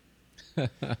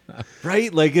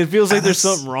 Right? Like it feels like there's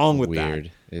That's something wrong with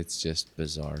Weird. It's just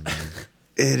bizarre. Man.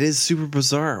 It is super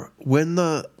bizarre.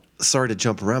 Sorry to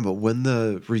jump around, but when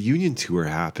the reunion tour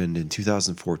happened in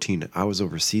 2014, I was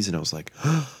overseas and I was like,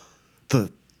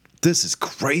 this is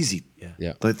crazy.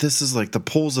 Yeah. Like this is like the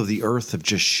poles of the earth have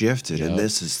just shifted and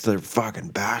Yep. they're fucking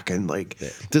back and like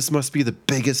this must be the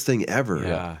biggest thing ever.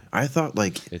 Yeah. I thought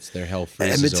like It's their hell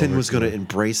freezes Edmonton over was going to tour.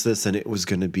 embrace this and it was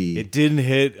going to be It didn't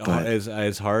hit But-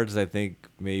 as hard as I think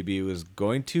maybe it was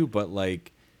going to, but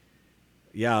like,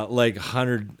 yeah, like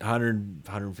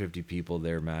 150 people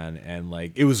there, man. And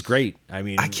like, it was great. I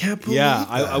mean, I can't believe yeah,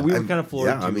 that. we were I'm- kind of floored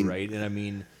yeah, I too, mean- right? And I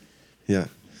mean, yeah.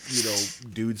 you know,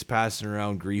 dudes passing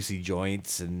around greasy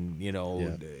joints and, you know,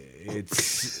 Yeah.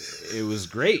 it was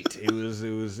great. It was a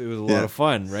lot Yeah. of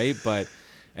fun, right?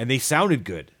 And they sounded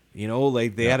good. You know,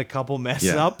 like they had a couple mess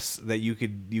Yeah. ups that you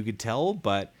could tell,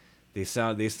 but they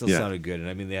still Yeah. sounded good. And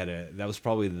I mean, that was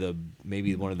probably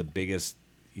maybe one of the biggest,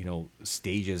 you know,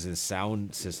 stages and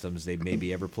sound systems they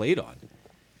maybe ever played on.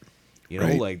 You know,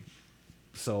 Right. like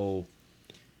so.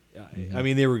 I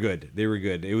mean, they were good. They were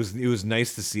good. It was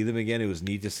nice to see them again. It was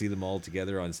neat to see them all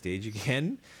together on stage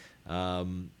again.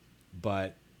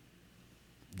 But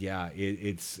yeah,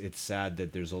 it's sad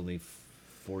that there's only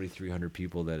 4,300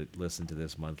 people that listen to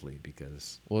this monthly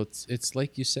because Well, it's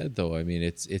like you said though. I mean,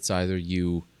 it's either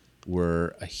you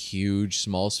were a huge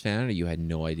Smalls fan, or you had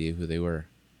no idea who they were?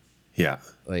 Yeah.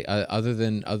 Like other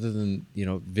than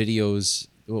videos,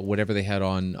 whatever they had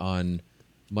on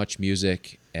Much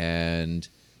Music, and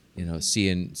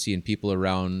seeing people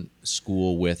around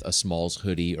school with a Smalls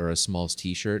hoodie or a Smalls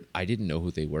T-shirt, I didn't know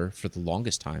who they were for the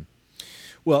longest time.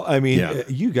 Well, I mean, Yeah.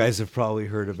 you guys have probably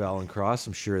heard of Alan Cross.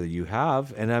 I'm sure that you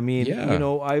have. And I mean, Yeah.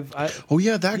 Oh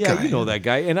yeah, that guy. you know that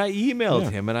guy. And I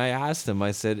emailed him and I asked him,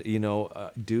 I said,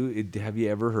 dude, have you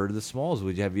ever heard of the Smalls?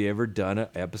 Have you ever done an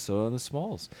episode on the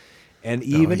Smalls? And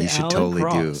even you should Alan totally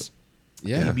do. Cross,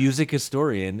 Yeah. a music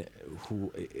historian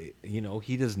who,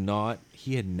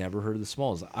 he had never heard of the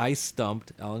Smalls. I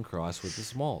stumped Alan Cross with the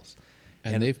Smalls.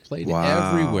 And they've played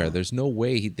Wow. everywhere. There's no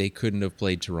way they couldn't have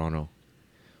played Toronto.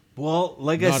 Well,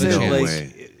 like I Not a said, chance. like No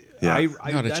way. Yeah.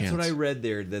 Not a that's what chance. I read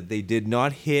there, that they did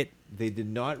not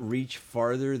reach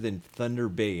farther than Thunder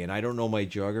Bay. And I don't know my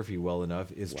geography well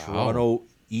enough. Is Toronto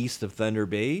east of Thunder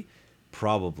Bay?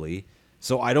 Probably.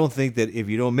 So I don't think that if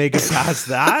you don't make it past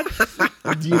that,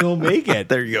 you don't make it.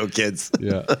 There you go, kids.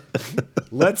 Yeah.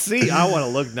 Let's see. I want to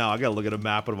look now. I got to look at a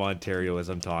map of Ontario as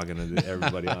I'm talking to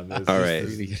everybody on this. All right.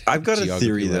 I've got a Geography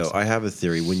theory though. lesson. I have a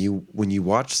theory. When you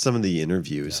watch some of the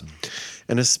interviews,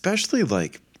 and especially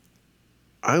like,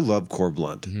 I love Core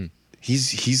Blunt. Mm-hmm.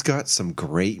 He's got some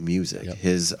great music. Yep.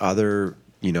 His other,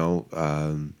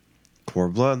 Core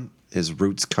Blunt, his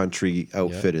roots country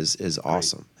outfit is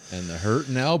awesome. And the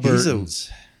Hurtin' Albertans.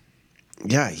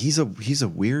 Yeah, he's a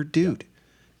weird dude,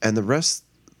 and the rest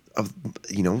of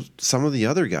some of the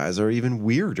other guys are even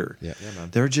weirder. Yeah, man.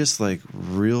 They're just like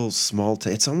real small.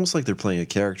 It's almost like they're playing a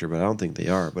character, but I don't think they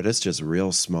are. But it's just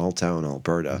real small town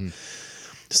Alberta. Mm-hmm.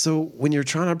 So when you're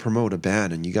trying to promote a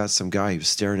band and you got some guy who's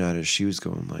staring at his shoes,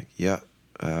 going like, "Yeah,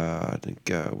 I think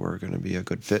we're going to be a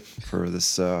good fit for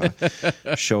this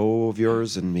show of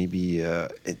yours," and maybe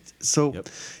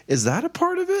is that a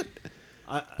part of it?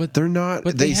 But They're not.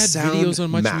 But they had sound videos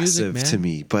on Much massive Music, man. to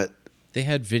me, but They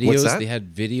had What's videos. that? They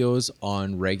had videos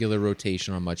on regular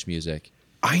rotation on Much Music.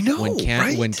 I know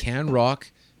When Can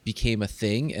Rock became a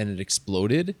thing and it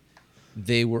exploded,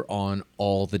 they were on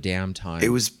all the damn time. it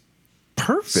was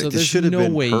perfect. so It there's should have no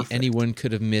been way perfect. anyone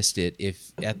could have missed it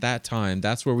if at that time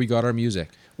that's where we got our music.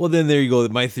 Well, then there you go.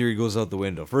 My theory goes out the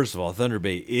window. First of all, Thunder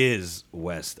Bay is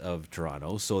west of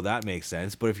Toronto, so that makes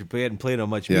sense. But if you're getting played on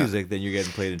Much Yeah. Music, then you're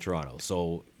getting played in Toronto.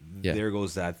 So Yeah. there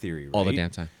goes that theory, right? All the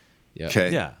damn time. Yeah.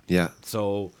 Okay. Yeah. Yeah.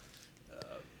 So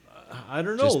I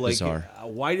don't know. Just Like, bizarre.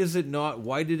 why does it not?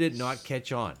 Why did it not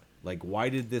catch on? Like, why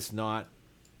did this not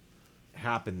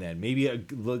happen then? Maybe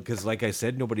because, like I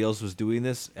said, nobody else was doing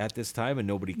this at this time, and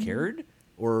nobody cared,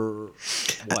 or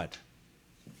what?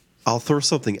 I'll throw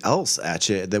something else at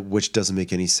you which doesn't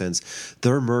make any sense.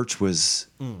 Their merch was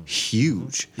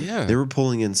huge. Yeah. They were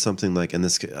pulling in something like, and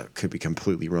this could be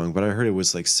completely wrong, but I heard it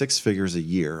was like 6 figures a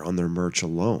year on their merch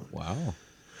alone. Wow.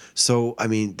 So, I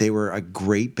mean, they were a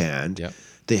great band. Yep.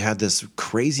 They had this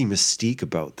crazy mystique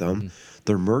about them.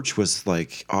 Their merch was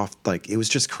like it was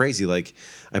just crazy. Like,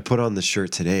 I put on the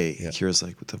shirt today. Yeah. Kira's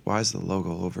like, why is the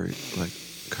logo over, like,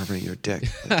 covering your dick?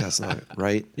 Like, that's not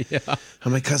right. Yeah.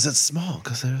 I'm like, because it's small,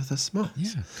 because they're the small. Yeah.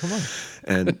 Come on.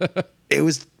 And it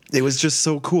was just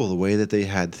so cool the way that they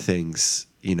had things,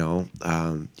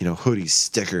 hoodies,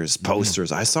 stickers,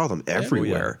 posters. I saw them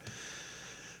everywhere.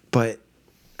 But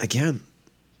again,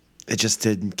 it just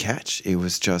didn't catch. It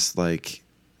was just like,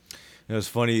 It was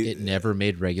funny. It never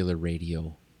made regular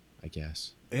radio, I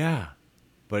guess. Yeah,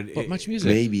 but But Much Music.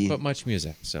 Maybe. But Much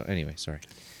Music. So anyway, sorry.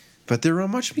 but they're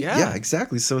on Much. Yeah. Yeah,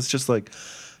 exactly. So it's just like,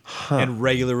 and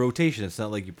regular rotation. It's not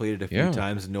like you played it a few Yeah.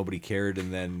 times and nobody cared,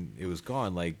 and then it was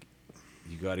gone. Like,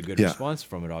 you got a good Yeah. response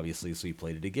from it, obviously, so you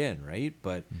played it again, right?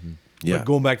 But, Yeah. but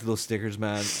going back to those stickers,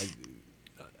 man.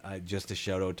 I just a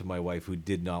shout out to my wife who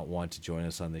did not want to join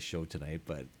us on this show tonight,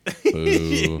 but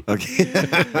Boo. okay.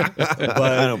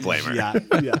 I don't blame her. Yeah,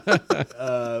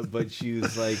 yeah. But she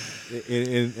was like,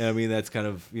 and I mean, that's kind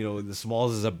of, the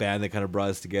Smalls is a band that kind of brought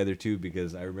us together too,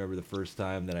 because I remember the first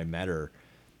time that I met her,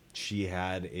 she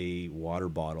had a water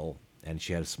bottle and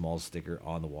she had a Smalls sticker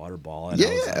on the water bottle. And I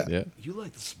was Yeah. like, Yeah. you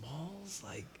like the Smalls?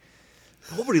 Like,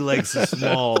 nobody likes the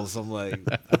Smalls. I'm like,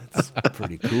 that's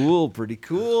pretty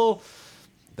cool.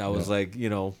 That was like,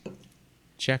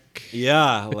 Check.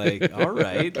 yeah, like, all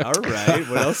right.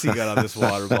 What else you got on this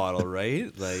water bottle,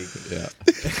 right? Like, Yeah.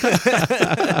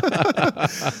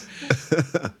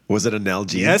 Was it an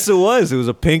Nalgene? yes, it was. It was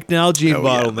a pink Nalgene Oh,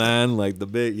 bottle, yeah. man. Like the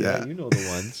big, Yeah. you know the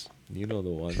ones. You know the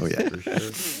ones. Oh, yeah. For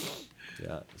sure.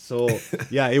 Yeah. So,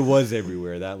 yeah, it was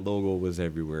everywhere. That logo was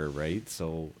everywhere, right?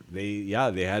 So they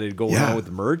had it going Yeah. on with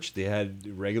the merch. They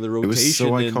had regular was rotation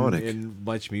so iconic. in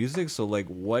Much Music. So, like,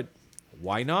 what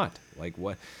why not? Like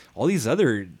what? All these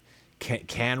other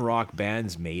can rock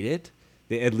bands made it.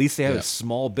 At least they have a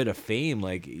small bit of fame.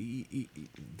 Like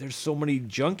there's so many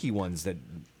junky ones that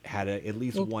had at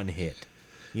least one hit.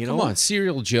 You know, Come on,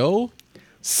 Serial Joe.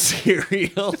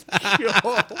 Serial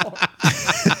Joe.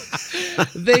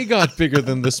 They got bigger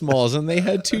than the Smalls, and they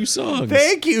had 2 songs.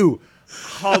 Thank you.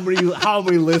 How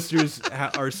many listeners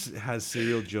has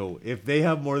Serial Joe? If they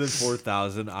have more than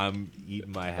 4,000, I'm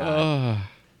eating my hat.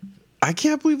 I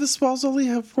can't believe the Smalls only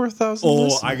have 4,000.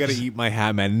 Oh, I gotta eat my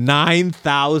hat, man.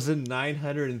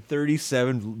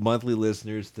 9,937 monthly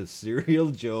listeners to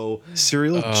Serial Joe.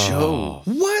 Serial Joe.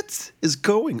 What is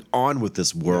going on with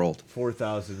this world?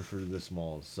 4,000 for the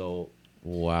Smalls. So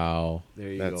Wow. There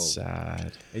you That's go.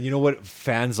 sad. And you know what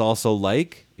fans also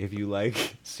like? If you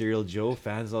like Serial Joe,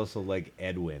 fans also like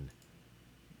Edwin.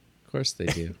 Of course they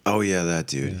do. Oh yeah, that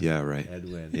dude. Yeah, right.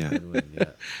 Edwin. Yeah. Edwin, yeah.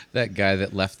 That guy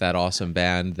that left that awesome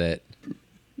band that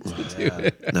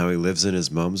Now he lives in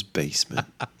his mom's basement.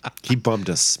 He bummed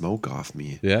a smoke off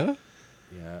me. Yeah?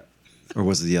 Yeah. Or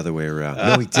was it the other way around?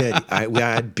 No, he did. I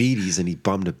had beaties and he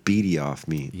bummed a beatie off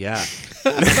me. Yeah.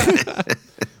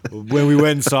 When we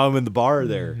went and saw him in the bar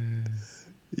there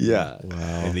Yeah.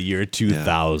 in the year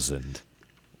 2000.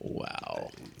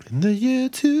 Wow. In the year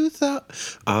 2000.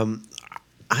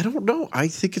 I don't know. I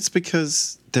think it's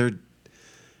because they're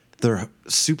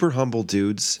super humble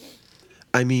dudes.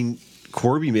 I mean,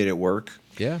 Corby made it work.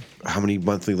 Yeah. How many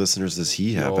monthly listeners does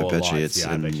he have? Oh, I bet you lots. it's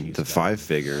Yeah, I bet you in he's the got- 5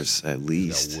 figures at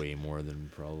least. Way more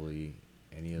than probably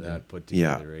any of that put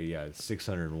Yeah. together. Yeah,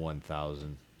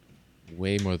 601,000.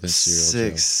 Way more than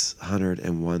Serial Joe.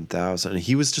 601,000. And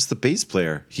he was just the bass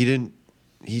player. He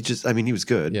was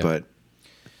good, Yeah. but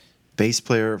bass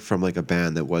player from like a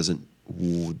band that wasn't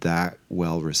that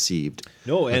well received.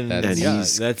 No, and that's- And yeah,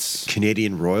 he's that's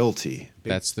Canadian royalty.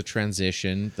 That's the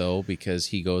transition, though, because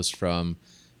he goes from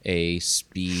a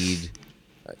speed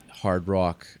hard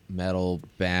rock metal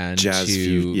band Jazz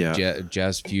to yeah.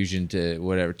 jazz fusion to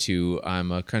whatever to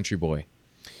I'm a country boy.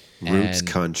 Roots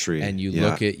country. And you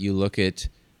Yeah. look at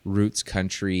Roots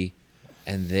country,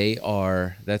 and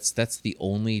that's the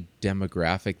only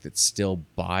demographic that still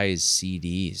buys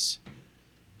CDs.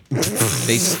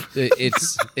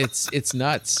 It's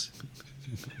nuts.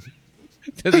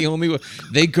 They're the only one.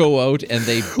 They go out and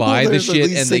they buy the There's at shit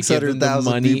least and they give them the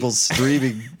 600,000 money. people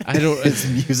streaming I don't. his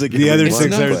music. the in other one place.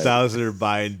 600,000 are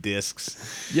buying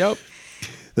discs. Yep.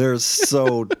 They're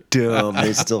so dumb.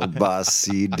 They still buy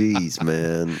CDs,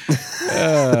 man.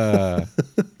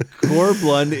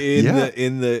 Corblund Yeah.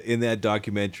 in that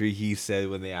documentary, he said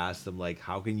when they asked him like,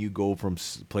 how can you go from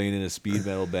playing in a speed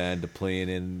metal band to playing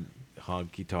in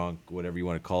honky tonk, whatever you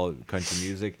want to call it, country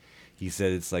music? He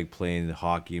said it's like playing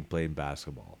hockey and playing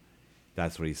basketball.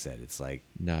 That's what he said. It's like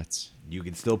Nuts. you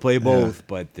can still play both,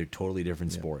 but they're totally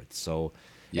different sports. So,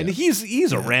 and Yeah.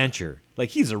 he's a rancher, like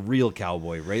he's a real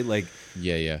cowboy, right? Like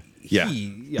Yeah. Yeah.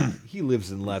 he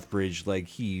lives in Lethbridge, like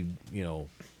he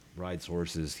rides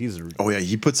horses. He's a Oh yeah,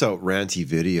 he puts out ranty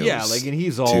videos. yeah, like, and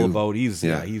he's all too. about he's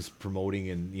Yeah. promoting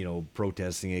and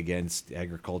protesting against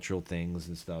agricultural things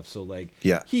and stuff. So like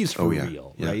Yeah. he's for Oh, yeah.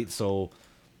 real, Yeah. right? So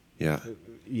Yeah,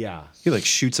 yeah, he like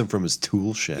shoots him from his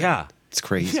tool shed. yeah, it's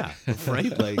crazy. yeah,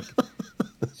 right. Like,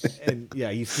 and yeah,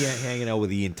 he's hanging out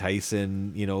with Ian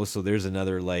Tyson, So there's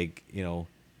another like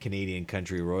Canadian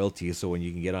country royalty. So when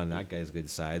you can get on that guy's good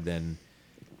side, then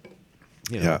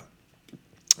Yeah.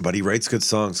 But he writes good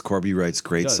songs. Corby writes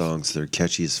great does. songs. They're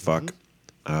catchy as fuck.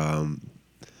 I'm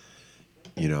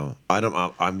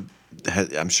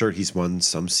sure he's won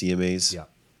some CMAs.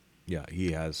 yeah,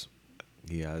 he has.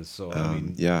 So I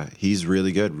mean, Yeah, he's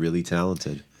really good, really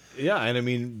talented. yeah, and I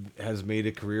mean, has made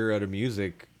a career out of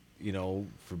music,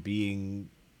 for being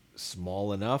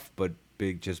small enough but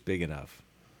big enough.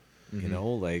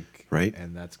 Like Right.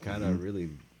 and that's kind of really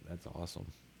that's awesome.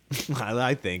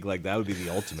 I think like that would be the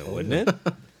ultimate, wouldn't it?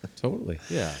 Totally.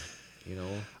 Yeah,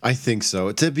 I think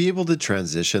so. To be able to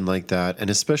transition like that, and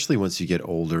especially once you get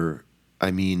older,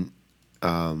 I mean,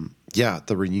 the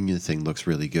reunion thing looks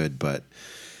really good, but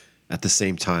at the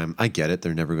same time, I get it.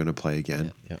 They're never going to play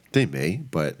again. Yeah. They may,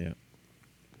 but Yeah.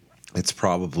 it's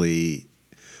probably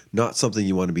not something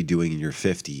you want to be doing in your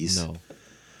 50s. No.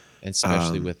 And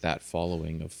especially with that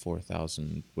following of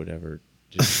 4,000, whatever.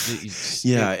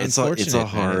 Yeah, it's a unfortunate, man.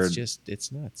 hard-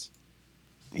 It's nuts.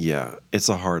 Yeah, it's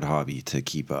a hard hobby to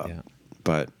keep up. Yeah.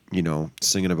 But,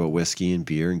 singing about whiskey and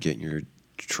beer and getting your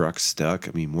truck stuck,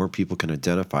 I mean, more people can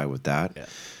identify with that. Yeah.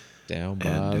 Down by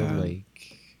And, the lake.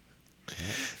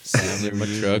 Sitting in my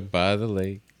truck by the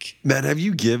lake. Man, have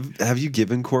you given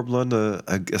Corblund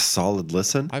a solid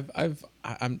listen?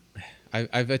 I'm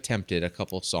I've attempted a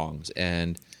couple songs,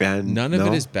 and And none of no?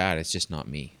 it is bad. It's just not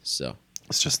me. So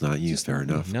It's just not you. Fair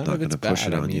enough. none Not of it's going to push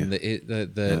bad. it I on mean, you.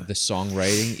 the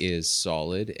songwriting is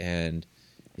solid, and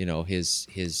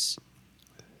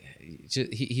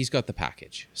he's got the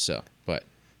package. So, but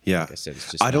Yeah. like I said,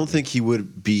 it's just I not don't me. think he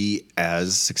would be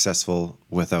as successful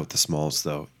without the Smalls,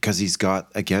 though, because he's got,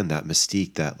 again, that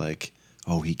mystique that, like,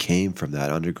 oh, he came from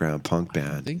that underground punk I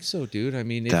band think so, dude. I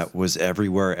mean, that was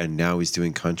everywhere, and now he's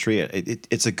doing country.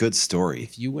 It's a good story.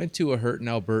 if you went to a Hurtin'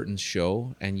 Albertans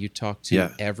show and you talked to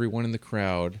Yeah. everyone in the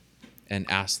crowd and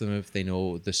asked them if they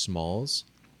know the Smalls,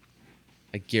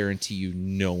 I guarantee you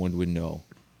no one would know.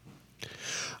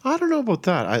 I don't know about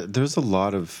that. There's a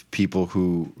lot of people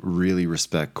who really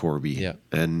respect Corby, Yeah.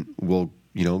 and will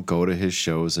go to his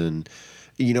shows, and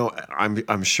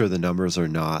I'm sure the numbers are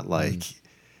not like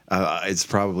it's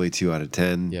probably 2 out of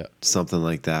 10, Yeah. something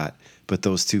like that. But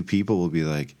those two people will be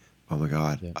like, oh my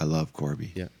god, Yeah. I love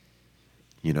Corby. Yeah.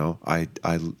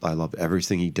 I love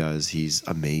everything he does. He's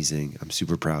amazing. I'm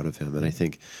super proud of him, and I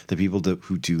think the people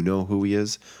who do know who he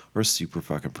is are super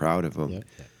fucking proud of him. Yeah.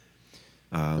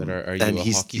 But are you and a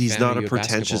he's- hockey he's fan not or a are you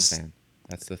pretentious- basketball fan?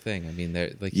 That's the thing. I mean,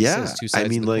 they're like Yeah, you said, it's two I sides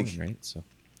mean, of the like- coin, right? So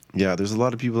Yeah, there's a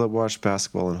lot of people that watch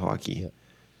basketball and hockey. Yeah.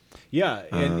 Yeah,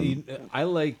 and I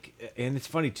like, and it's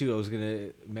funny too. I was gonna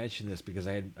mention this because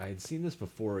I had seen this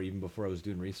before, even before I was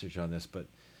doing research on this. But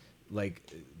like,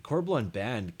 Corblund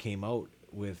Band came out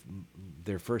with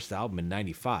their first album in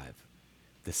 '95.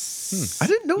 I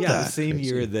didn't know yeah, that. the same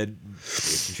year that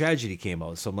Tragedy came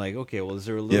out. So I'm like, okay, well, is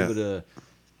there a little Yeah. bit of,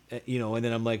 and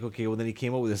then I'm like, okay, well, then he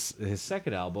came out with his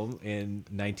second album in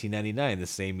 1999, the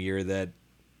same year that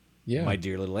yeah, My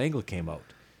Dear Little Angel came out.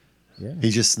 yeah. He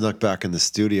just snuck back in the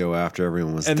studio after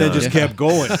everyone was And done. then just kept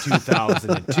going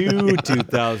 2002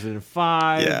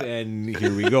 2005 Yeah. and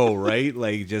here we go, right?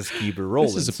 Like, just keep it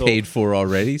rolling. This is So- paid for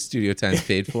already. Studio time's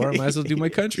paid for. I might as well do my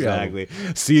country album.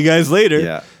 exactly. See you guys later.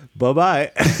 Yeah.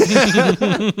 Bye-bye.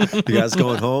 You guys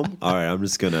going home? All right, I'm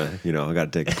just gonna, I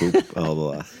got to take a poop.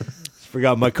 Blah.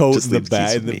 Forgot my coat Just in the leave the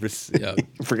bag. keys with Yeah,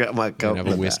 Forgot my gonna cup. have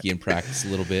in a the whiskey back. and practice a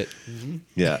little bit.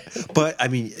 Yeah, but I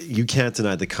mean, you can't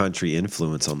deny the country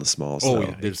influence on the Smalls. Oh, though.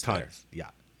 yeah, there's tons. Yeah,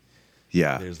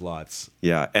 yeah, there's lots.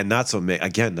 yeah, and that's what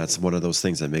again, that's one of those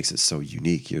things that makes it so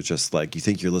unique. You're just like, you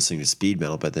think you're listening to speed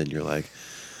metal, but then you're like,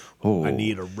 oh, I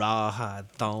need a rawhide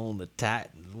thong the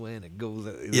Titans when it goes.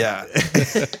 yeah,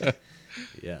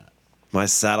 Yeah. my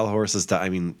saddle horse is. I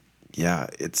mean, yeah,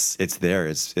 it's there.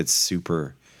 It's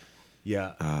super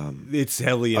Yeah. It's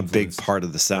heavily a big influenced. part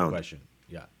of the No sound. question.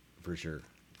 Yeah, for sure.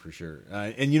 For sure.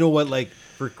 And you know what? Like,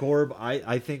 for Corb,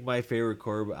 I think my favorite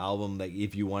Corb album, like,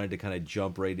 if you wanted to kind of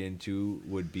jump right into,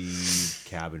 would be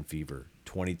Cabin Fever.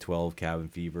 2012 Cabin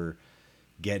Fever.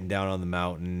 Getting Down on the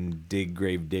Mountain, Dig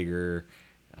Grave Digger,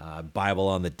 Bible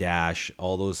on the Dash.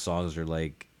 All those songs are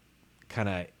like kind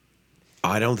of.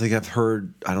 I don't think I've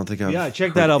heard. Yeah, check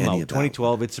heard that album any out. of that.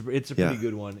 2012. It's a pretty Yeah.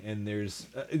 good one. And there's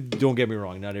don't get me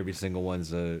wrong, not every single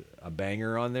one's a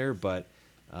banger on there, but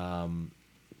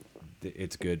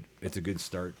it's good. It's a good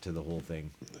start to the whole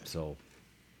thing. So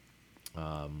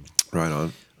Right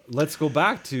on. let's go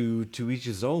back to Each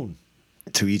His Own.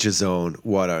 To Each His Own.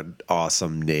 What an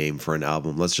awesome name for an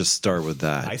album. Let's just start with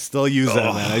that. I still use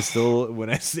that, man. I still,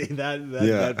 when I say that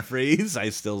Yeah. that phrase, I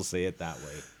still say it that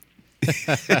way.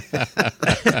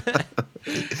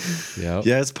 Yeah,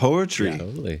 Yeah, it's poetry.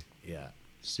 totally. Yeah.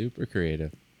 Super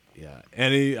creative. Yeah,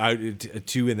 and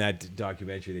too in that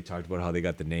documentary they talked about how they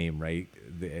got the name right.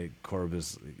 The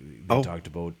Corbus, they Oh. talked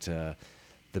about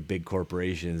the big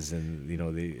corporations, and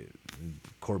the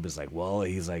Corb is like, well,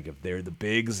 he's like, if they're the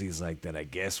bigs, he's like, then I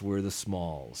guess we're the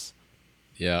smalls.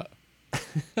 Yeah.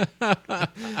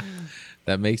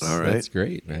 That makes All right. that's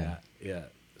great, man. Yeah, yeah.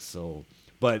 So,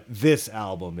 but this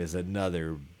album is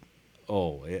another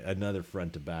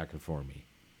front to back for me.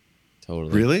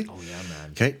 Totally. Really? Oh yeah,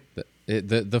 man. Okay.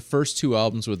 The first two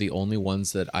albums were the only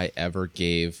ones that I ever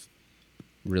gave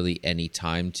really any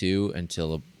time to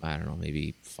until I don't know,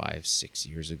 maybe 5-6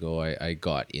 years ago. I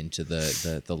got into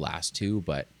the last two,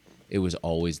 but it was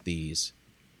always these.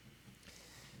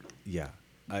 Yeah,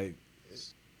 I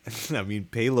mean,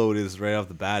 Payload is right off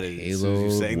the bat. As soon as Halo,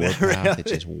 you're saying that, Warpath, right? it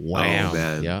just wow.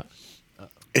 man. Yeah.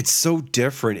 It's so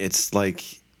different. It's like,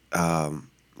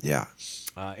 yeah.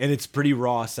 And it's pretty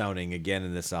raw sounding again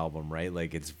in this album, right?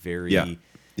 Like, it's very, Yeah.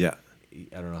 Yeah.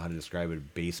 I don't know how to describe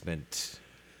it, basement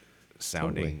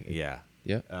sounding. Totally. Yeah.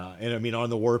 Yeah. And I mean, on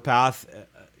the Warpath,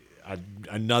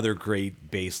 another great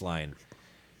bass line,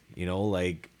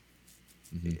 like,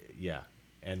 yeah.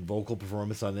 And vocal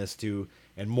performance on this too.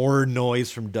 And more noise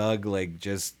from Doug, like,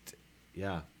 just,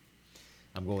 yeah.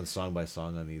 I'm going song by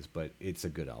song on these, but it's a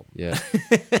good album. Yeah.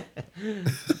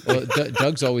 Well,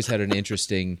 Doug's always had an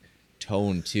interesting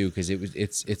tone too, because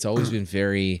it's always been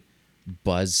very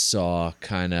buzzsaw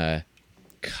kind of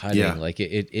cutting. Yeah. Like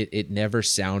it never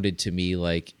sounded to me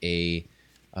like a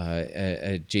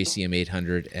JCM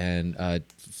 800 and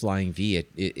Flying V.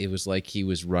 It was like he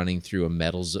was running through a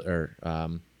metal zone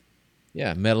or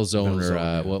metal zone or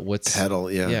yeah. what's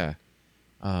Pedal, yeah.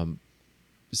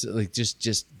 So like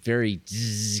just very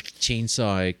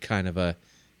chainsaw kind of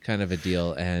a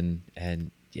deal, and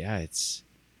yeah,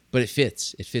 but it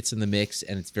fits in the mix,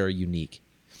 and it's very unique.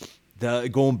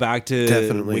 Going back to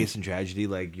Definitely. Waste and Tragedy,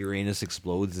 like Uranus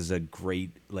Explodes is a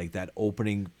great, like that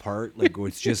opening part, like where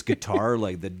it's just guitar,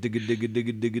 like the digga digga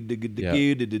digga digga digga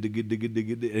digga digga digga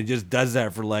digga digga. It just does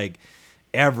that for like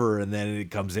ever, and then it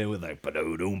comes in with like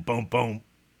ba-do-dum bum bum.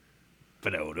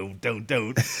 Don't,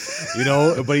 you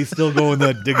know, but he's still going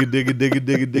that digga digga digga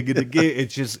digga digga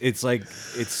digga. It's like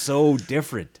it's so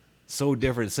different. It's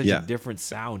such a different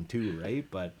sound too, right?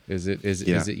 But Is it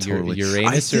totally.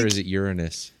 Uranus I or think- is it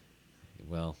Uranus?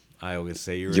 well, I always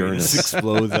say Uranus, Uranus.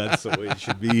 explodes. That's the way it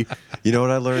should be. You know what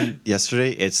I learned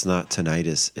yesterday? It's not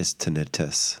tinnitus. It's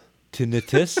tinnitus.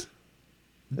 Tinnitus.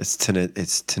 It's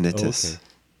tinnitus.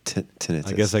 okay. Tinnitus.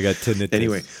 I guess I got tinnitus.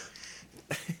 Anyway,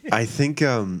 I think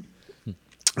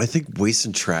Waste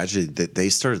and Tragedy that they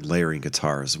started layering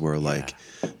guitars where like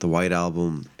the White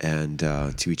Album and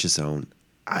To Each His Own.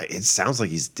 It sounds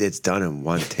like it's done in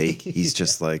one take. He's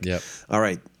just like, Yep. all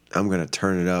right, I'm gonna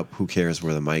turn it up. Who cares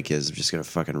where the mic is? I'm just gonna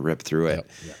fucking rip through it.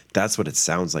 Yep. That's what it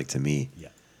sounds like to me. Yeah.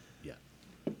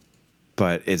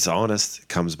 But it's honest. It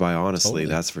comes by honestly. Totally.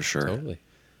 That's for sure. Totally.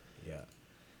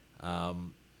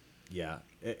 Yeah.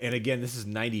 And again, this is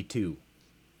 92,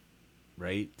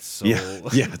 right? So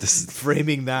Yeah. This is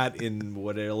framing that in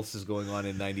what else is going on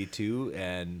in 92,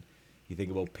 and you think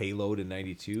about Payload in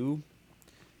 92,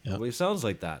 nobody sounds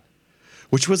like that.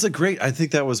 which was a great. I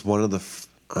think that was one of the.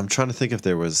 I'm trying to think if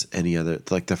there was any other.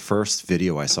 Like the first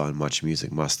video I saw in Much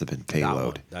Music must have been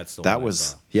Payload. one. That's the that one I was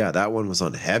saw. that one was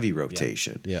on heavy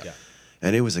rotation. Yeah.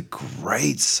 And it was a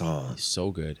great song.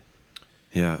 So good.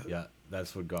 Yeah. Yeah,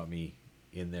 that's what got me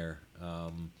in there.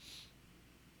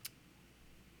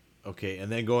 Okay,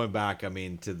 and then going back, I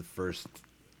mean, to the first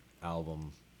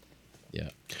album. Yeah.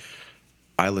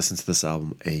 I listened to this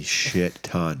album a shit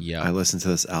ton. Yeah. I listened to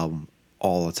this album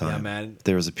all the time. Yeah, man.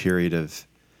 There was a period of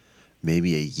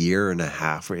maybe a year and a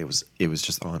half where it was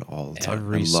just on all the time.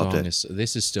 Every I loved song it. is.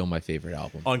 This is still my favorite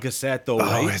album. On cassette, though, Oh,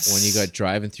 right? it's- When you got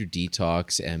Driving Through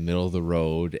Detox and Middle of the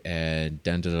Road and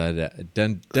Dun Dun Dun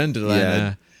Dun Dun Dun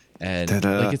Yeah. and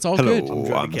Ta-da. like it's all Hello,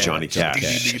 good. I'm Johnny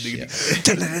Cash.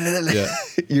 Yeah.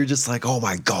 You're just like, oh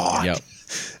my God.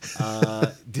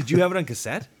 Yep. Did you have it on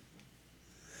cassette?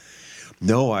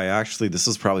 No, this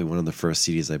was probably one of the first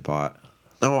CDs I bought.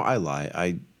 No, I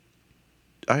lie.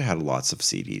 I had lots of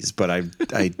CDs, but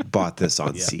I bought this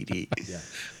on CD. Yeah.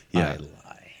 Yeah.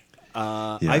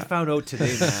 Yeah. I found out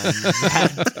today, man,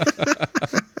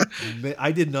 that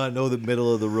I did not know that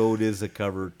Middle of the Road is a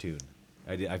cover tune.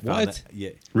 I found What? that. Yeah.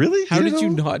 Really? How did you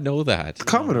know? not know that?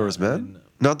 Commodores, man.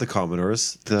 Not the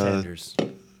Commodores. The Pretenders.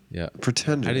 Yeah.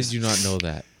 Pretenders. How did you not know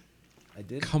that? I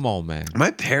did. Come on, man.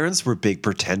 My parents were big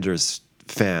Pretenders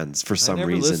fans for some never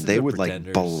reason. listened They to would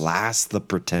Pretenders. like blast the Knew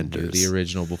Pretenders. the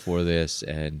original before this,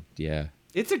 and yeah.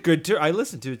 It's a good. I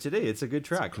listened to it today. It's a good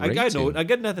track. a great tune. I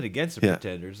got nothing against the Yeah.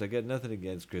 Pretenders. I got nothing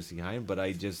against Chrissy Hine, but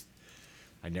I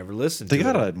never listened. They to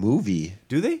got it. a movie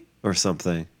Do they? or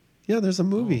something. Yeah, there's a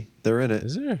movie. They're in it.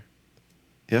 Is there?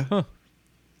 Yeah.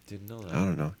 Didn't know I that.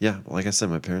 don't know. Yeah, like I said,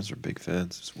 my parents were big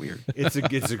fans. It's weird. It's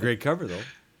a great cover though.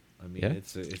 I mean, Yeah.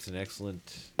 it's an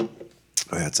excellent. Oh,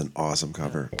 that's an awesome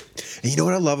cover. And you know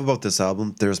what I love about this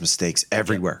album? There's mistakes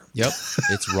everywhere. Yep.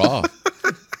 It's raw.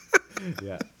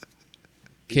 Yeah.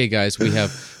 Okay, guys, we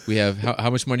have how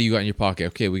much money you got in your pocket?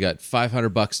 Okay, we got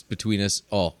 $500 between us.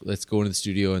 Oh, let's go into the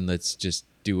studio and let's just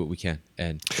do what we can.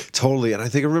 And Totally. And I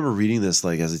think I remember reading this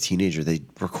like as a teenager. They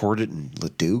recorded in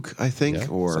Leduc, I think, Yeah,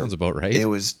 or sounds about right. It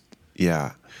was,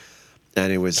 yeah.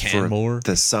 And it was Canmore.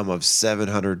 for the sum of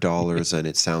 $700, and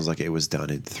it sounds like it was done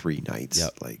in 3 nights.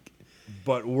 Yep. Like,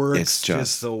 But works It's just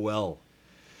just- so well.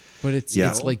 but it's Yeah.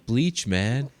 it's like Bleach,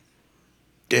 man.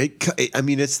 I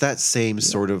mean, it's that same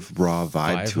sort of raw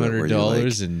vibe to it. Where you're like,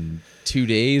 $500 in 2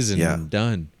 days and Yeah.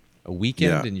 done. A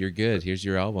weekend Yeah. and you're good. Here's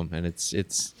your album, and it's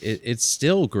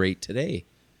still great today.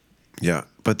 yeah,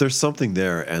 but there's something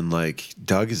there, and like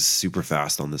Doug is super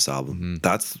fast on this album.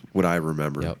 That's what I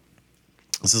remember. Yep.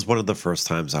 This is one of the first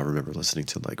times I remember listening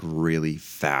to like really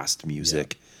fast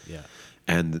music. Yeah.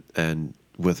 And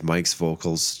with Mike's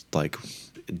vocals, like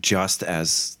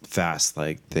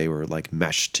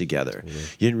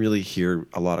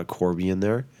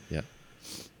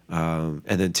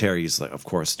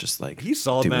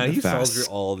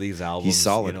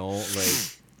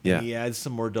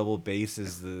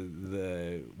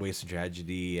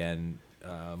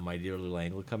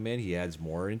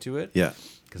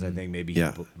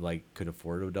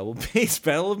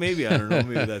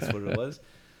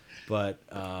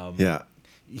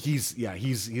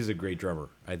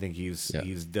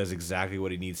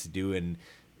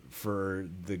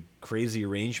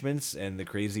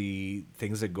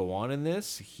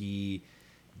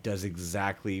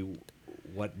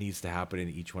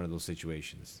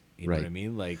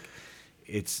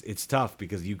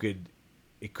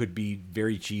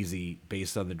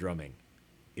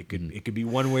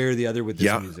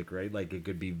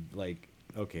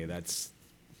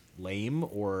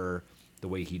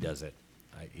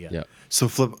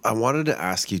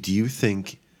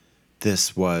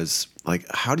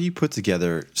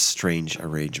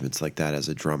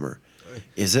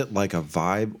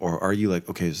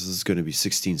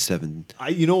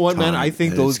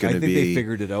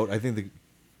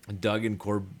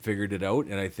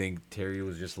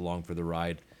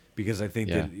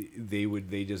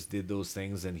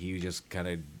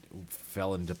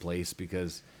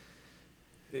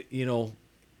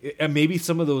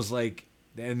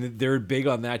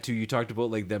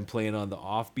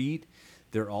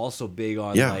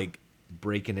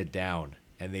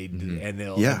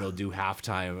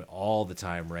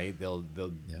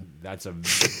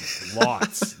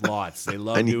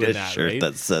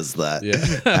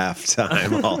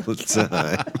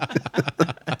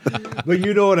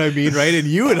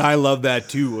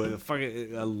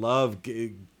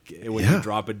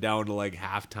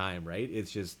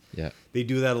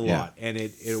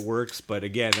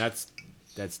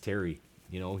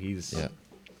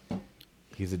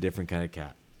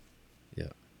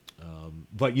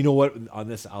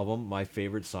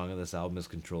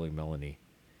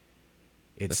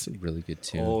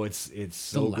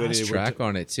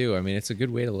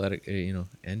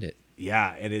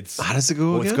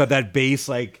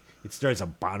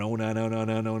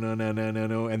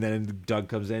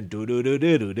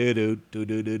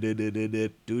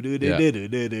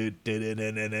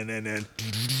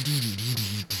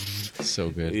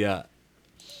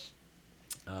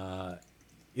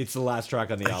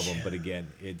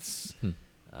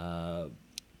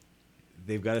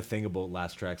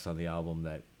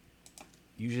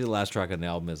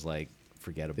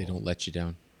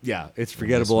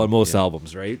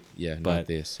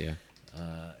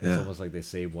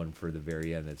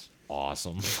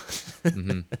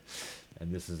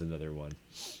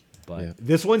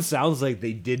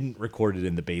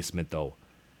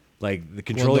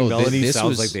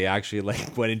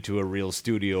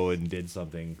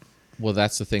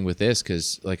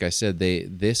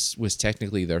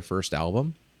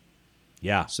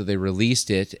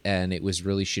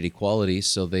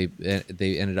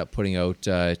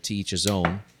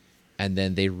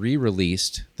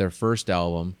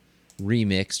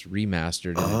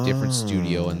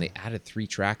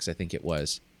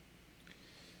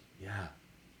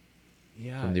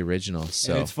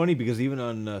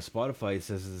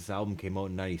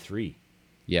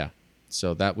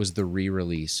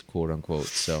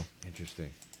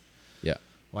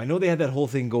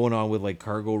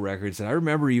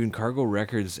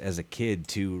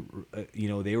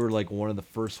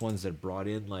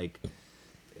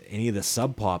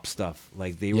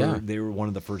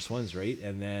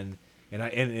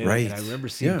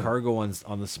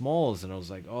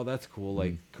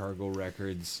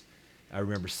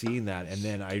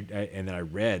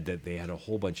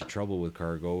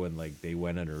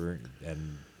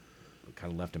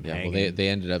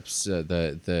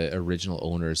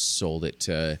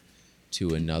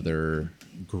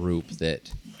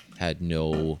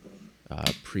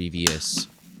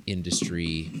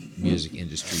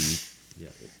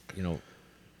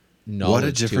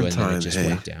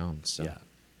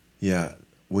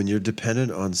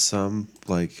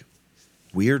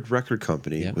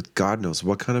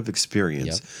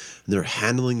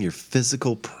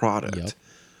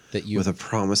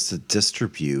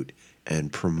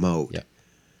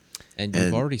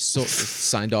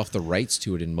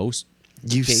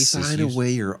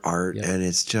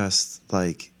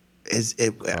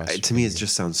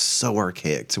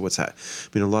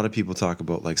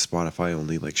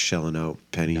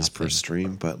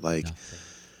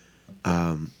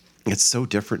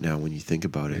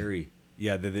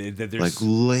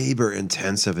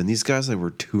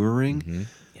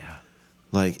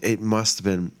Like it must have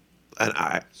been, and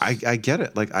I get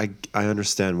it. Like I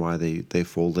understand why they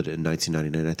folded it in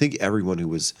 1999. I think everyone who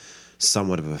was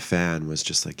somewhat of a fan was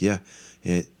just like, yeah,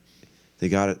 they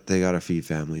got it. They got to feed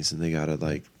families, and they got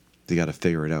to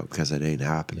figure it out because it ain't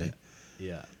happening.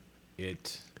 Yeah.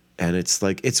 It. And it's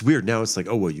like it's weird now. It's like,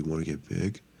 oh, well, you want to get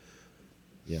big?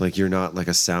 Yeah. Like you're not like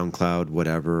a SoundCloud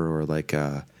whatever, or like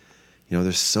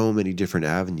there's so many different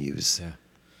avenues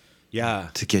Yeah.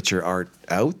 to get your art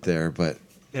out there. But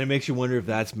And it makes you wonder if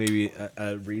that's maybe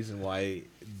a reason why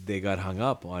they got hung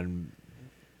up on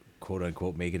quote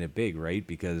unquote making it big, right?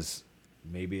 Because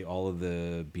maybe all of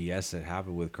the BS that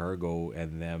happened with Cargo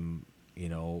and them,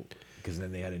 because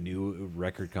then they had a new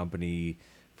record company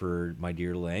for My Dear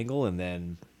Little Angle, and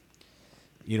then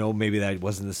maybe that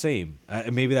wasn't the same.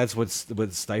 Maybe that's what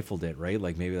stifled it, right?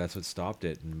 Like maybe that's what stopped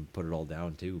it and put it all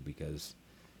down too, because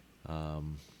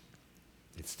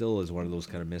it still is one of those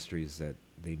kind of mysteries that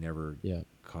they never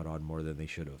caught on more than they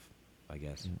should have, I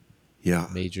guess. yeah,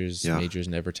 Majors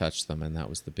never touched them, and that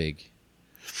was the big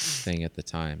thing at the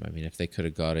time. I mean, if they could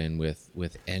have got in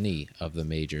with any of the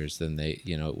majors, then they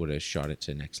it would have shot it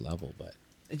to next level. But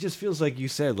It just feels like you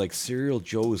said, like Serial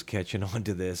Joe's catching on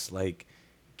to this, like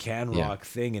Can Rock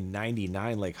thing in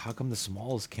 '99. Like, how come the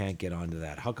Smalls can't get onto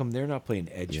that? How come they're not playing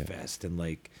Edge Fest and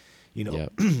like,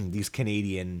 these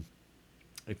Canadian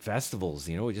festivals?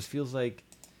 It just feels like,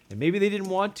 and maybe they didn't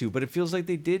want to, but it feels like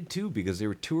they did too, because they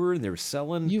were touring, they were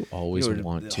selling. You always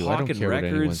want to. I don't hawking care what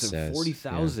anyone records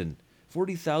says. and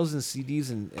 40,000 CDs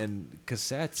and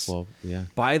cassettes Well, yeah.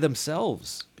 by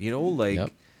themselves. Like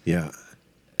Yep. yeah,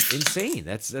 insane.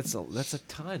 That's a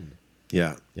ton.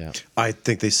 yeah. Yeah. I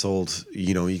think they sold.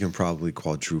 You can probably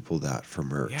quadruple that for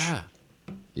merch. Yeah.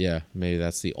 Yeah, maybe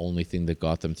that's the only thing that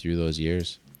got them through those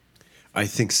years. I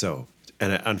think so.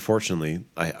 And unfortunately,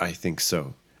 I think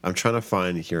so. I'm trying to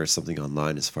find here something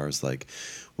online as far as like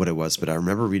what it was, but I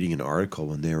remember reading an article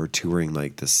when they were touring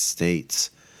like the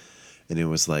States, and it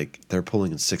was like they're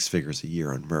pulling in 6 figures a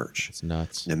year on merch. It's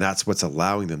nuts. And that's what's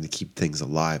allowing them to keep things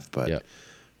alive. But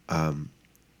when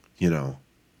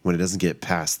it doesn't get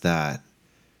past that,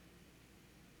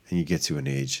 and you get to an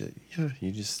age that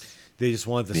you just They just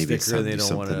want the Maybe it's sticker. time They to do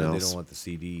don't want something They else. don't want the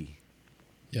CD.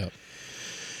 Yep.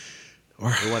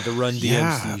 They want the Run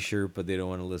Yeah. DMC shirt, but they don't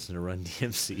want to listen to Run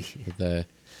DMC.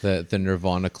 The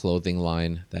Nirvana clothing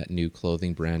line, that new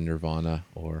clothing brand Nirvana,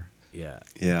 or Yeah.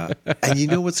 Yeah. And you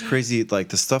know what's crazy? Like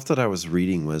the stuff that I was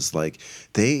reading was like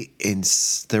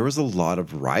there was a lot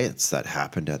of riots that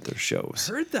happened at their shows.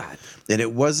 Heard that. And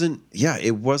it wasn't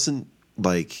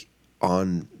like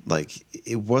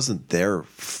it wasn't their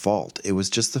fault. It was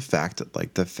just the fact that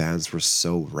like the fans were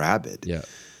so rabid. yeah.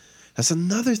 That's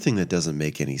another thing that doesn't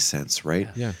make any sense, right?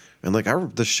 Yeah. And like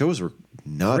the shows were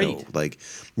nutto. Great. Like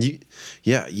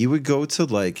you would go to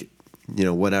like,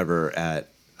 whatever at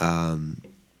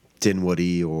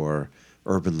Dinwoody or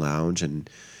Urban Lounge, and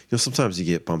sometimes you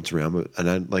get bumped around, but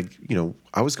and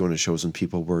I was going to shows when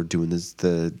people were doing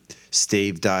the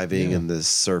stave diving and the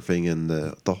surfing and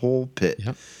the whole pit.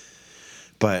 Yep.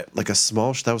 But like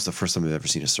that was the first time I've ever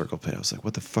seen a circle pit. I was like,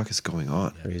 what the fuck is going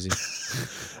on? Crazy.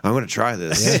 I'm going to try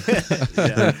this.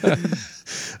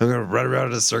 I'm going to run around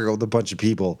in a circle with a bunch of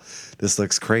people. This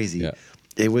looks crazy. Yeah.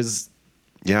 It was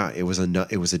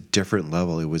a different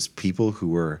level. It was people who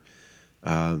were,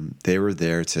 they were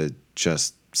there to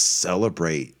just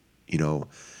celebrate,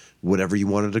 whatever you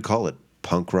wanted to call it,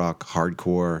 punk rock,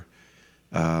 hardcore.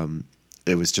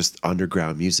 It was just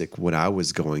underground music. When I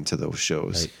was going to those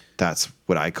shows, Right. that's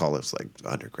what I call it. It's like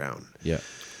underground. Yeah.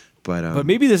 But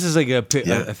Maybe this is like a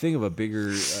Yeah. thing of a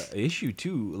bigger issue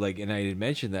too. Like, and I had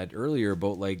mentioned that earlier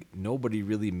about like nobody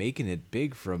really making it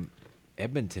big from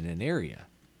Edmonton and area.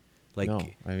 Like, No,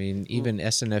 I mean even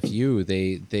SNFU,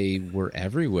 they were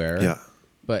everywhere. Yeah.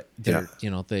 But they're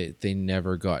they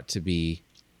never got to be,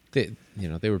 they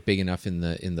were big enough in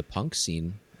the punk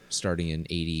scene starting in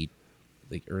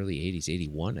early 80s,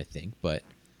 81 I think. But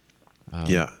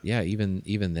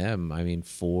even them. I mean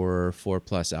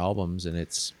 4+ albums, and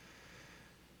it's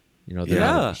they're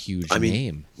not a huge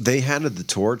name. They handed the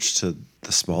torch to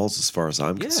the Smalls as far as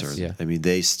I'm concerned. Yeah. I mean,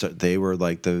 they were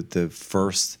like the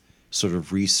first sort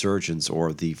of resurgence,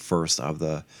 or the first of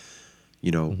the,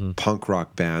 punk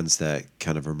rock bands that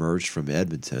kind of emerged from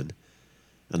Edmonton,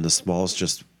 and the Smalls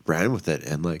just ran with it.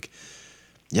 And like,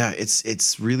 yeah,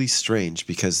 it's really strange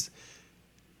because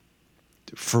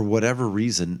for whatever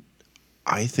reason,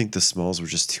 I think the Smalls were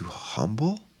just too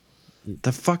humble.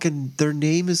 Their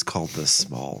name is called the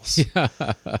Smalls. Yeah.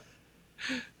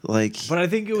 Like, but I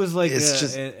think it was like It's a,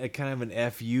 just- a kind of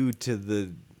an FU to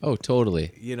the, Oh,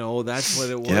 totally. that's what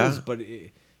it was. Yeah. But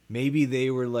maybe they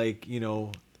were like,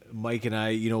 Mike and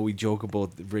I, we joke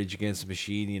about the Rage Against the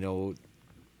Machine,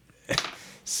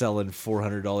 selling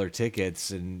 $400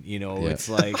 tickets, and it's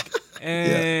like,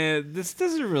 this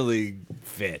doesn't really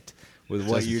fit with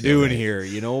what you're doing here,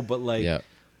 But like,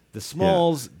 the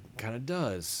Smalls kind of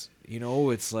does,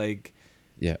 It's like,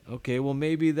 okay, well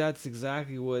maybe that's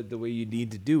exactly the way you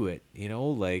need to do it,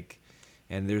 like.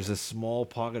 And there's a small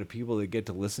pocket of people that get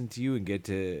to listen to you and get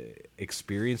to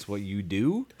experience what you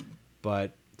do.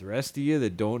 But the rest of you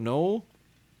that don't know,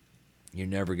 you're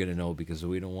never going to know because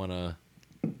we don't want to...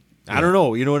 I don't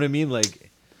know. You know what I mean? Like,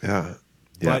 Yeah.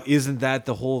 But isn't that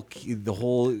the whole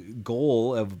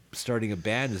goal of starting a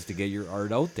band is to get your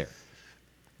art out there?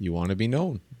 You want to be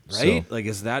known, right? So, like,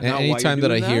 is that and not why you're anytime that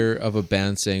doing I hear of a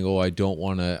band saying, "Oh, I don't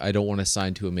want to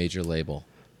sign to a major label,"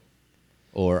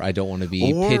 or "I don't want to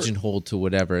be pigeonholed to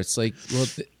whatever," it's like, well,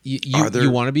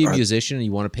 you want to be a musician and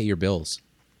you want to pay your bills.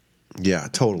 Yeah,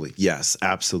 totally. Yes,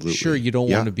 absolutely. Sure, you don't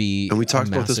want to be. And we talked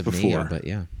about this massive before. name, but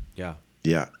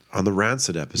yeah. On the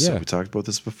Rancid episode, we talked about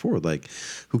this before. Like,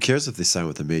 who cares if they sign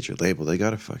with a major label? They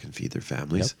got to fucking feed their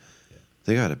families. Yep.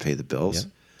 They got to pay the bills.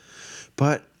 Yep.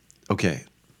 But, okay.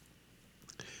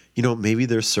 Maybe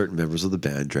there's certain members of the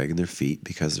band dragging their feet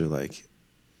because they're like,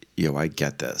 I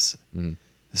get this. Mm.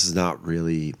 This is not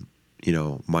really,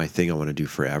 my thing I want to do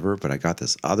forever, but I got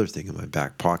this other thing in my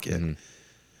back pocket. Mm-hmm.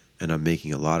 And I'm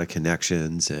making a lot of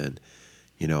connections and,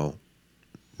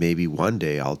 maybe one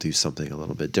day I'll do something a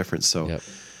little bit different. So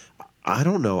I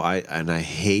don't know. I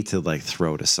hate to like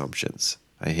throw out assumptions.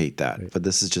 I hate that. Right. But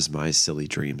this is just my silly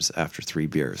dreams after 3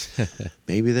 beers.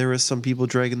 Maybe there is some people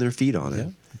dragging their feet on it.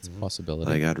 It's a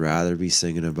possibility. Like I'd rather be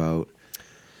singing about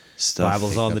stuff.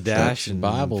 Bibles on the dash and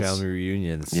Bibles. family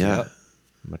reunions. Yeah.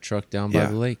 My truck down by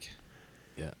the lake.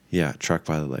 Yeah, truck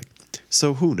by the lake.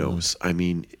 So who knows? I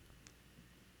mean,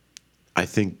 I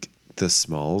think the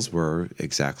Smalls were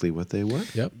exactly what they were.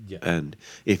 Yep. Yeah. And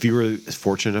if you were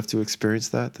fortunate enough to experience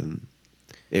that, then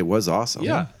it was awesome.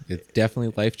 Yeah. It's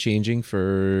definitely life-changing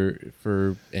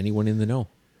for anyone in the know.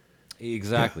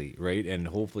 Exactly, right? And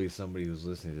hopefully somebody who's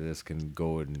listening to this can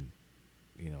go and,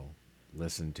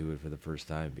 listen to it for the first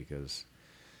time, because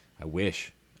I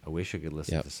wish I could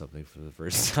listen to something for the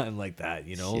first time like that,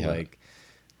 like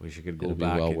wish I could go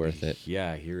back. Well and, worth it.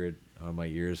 Yeah, hear it on my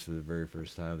ears for the very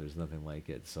first time. There's nothing like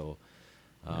it. So,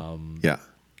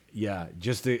 yeah,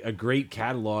 just a great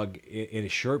catalog in a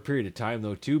short period of time,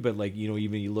 though, too. But like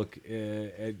even you look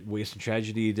at Waste and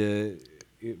Tragedy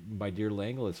by Dear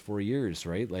Langle, it's 4 years,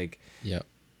 right? Like,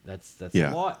 that's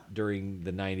a lot during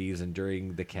the 90s and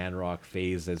during the can rock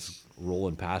phase that's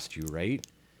rolling past you, right?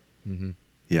 Mm-hmm.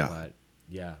 Yeah. But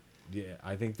yeah,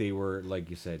 I think they were, like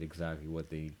you said, exactly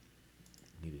what they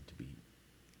needed to be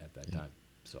at that time.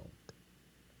 So,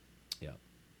 yeah.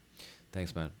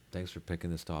 Thanks, man. Thanks for picking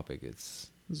this topic.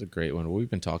 This is a great one. We've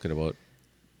been talking about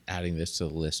adding this to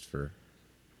the list for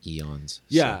eons.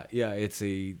 Yeah, it's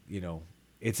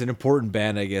it's an important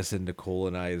band, I guess, in Nicole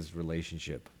and I's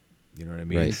relationship. You know what I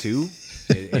mean? Right. Too.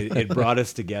 It brought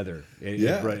us together.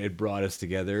 It brought us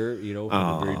together, from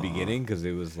the very beginning, because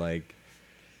it was like,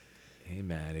 hey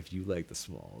man, if you like the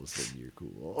Smalls, then you're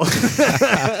cool.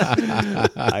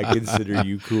 I consider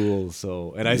you cool.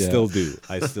 So, and I still do.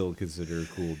 I still consider her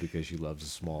cool because she loves the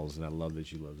Smalls, and I love that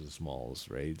she loves the Smalls,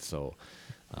 right? So,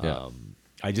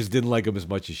 I just didn't like them as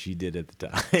much as she did at the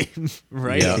time,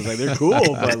 right? I was like, they're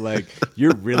cool, but like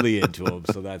you're really into them,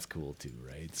 so that's cool too,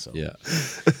 right? So,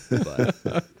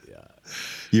 but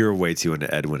you were way too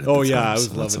into Edwin. Oh yeah, I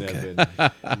was loving Edwin.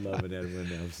 Loving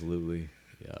Edwin, absolutely.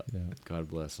 Yeah. God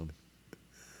bless him.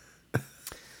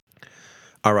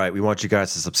 All right, we want you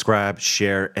guys to subscribe,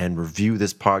 share, and review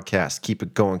this podcast. Keep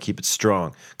it going, keep it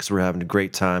strong, because we're having a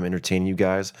great time entertaining you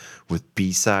guys with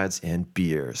B-Sides and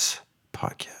Beers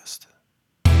podcast.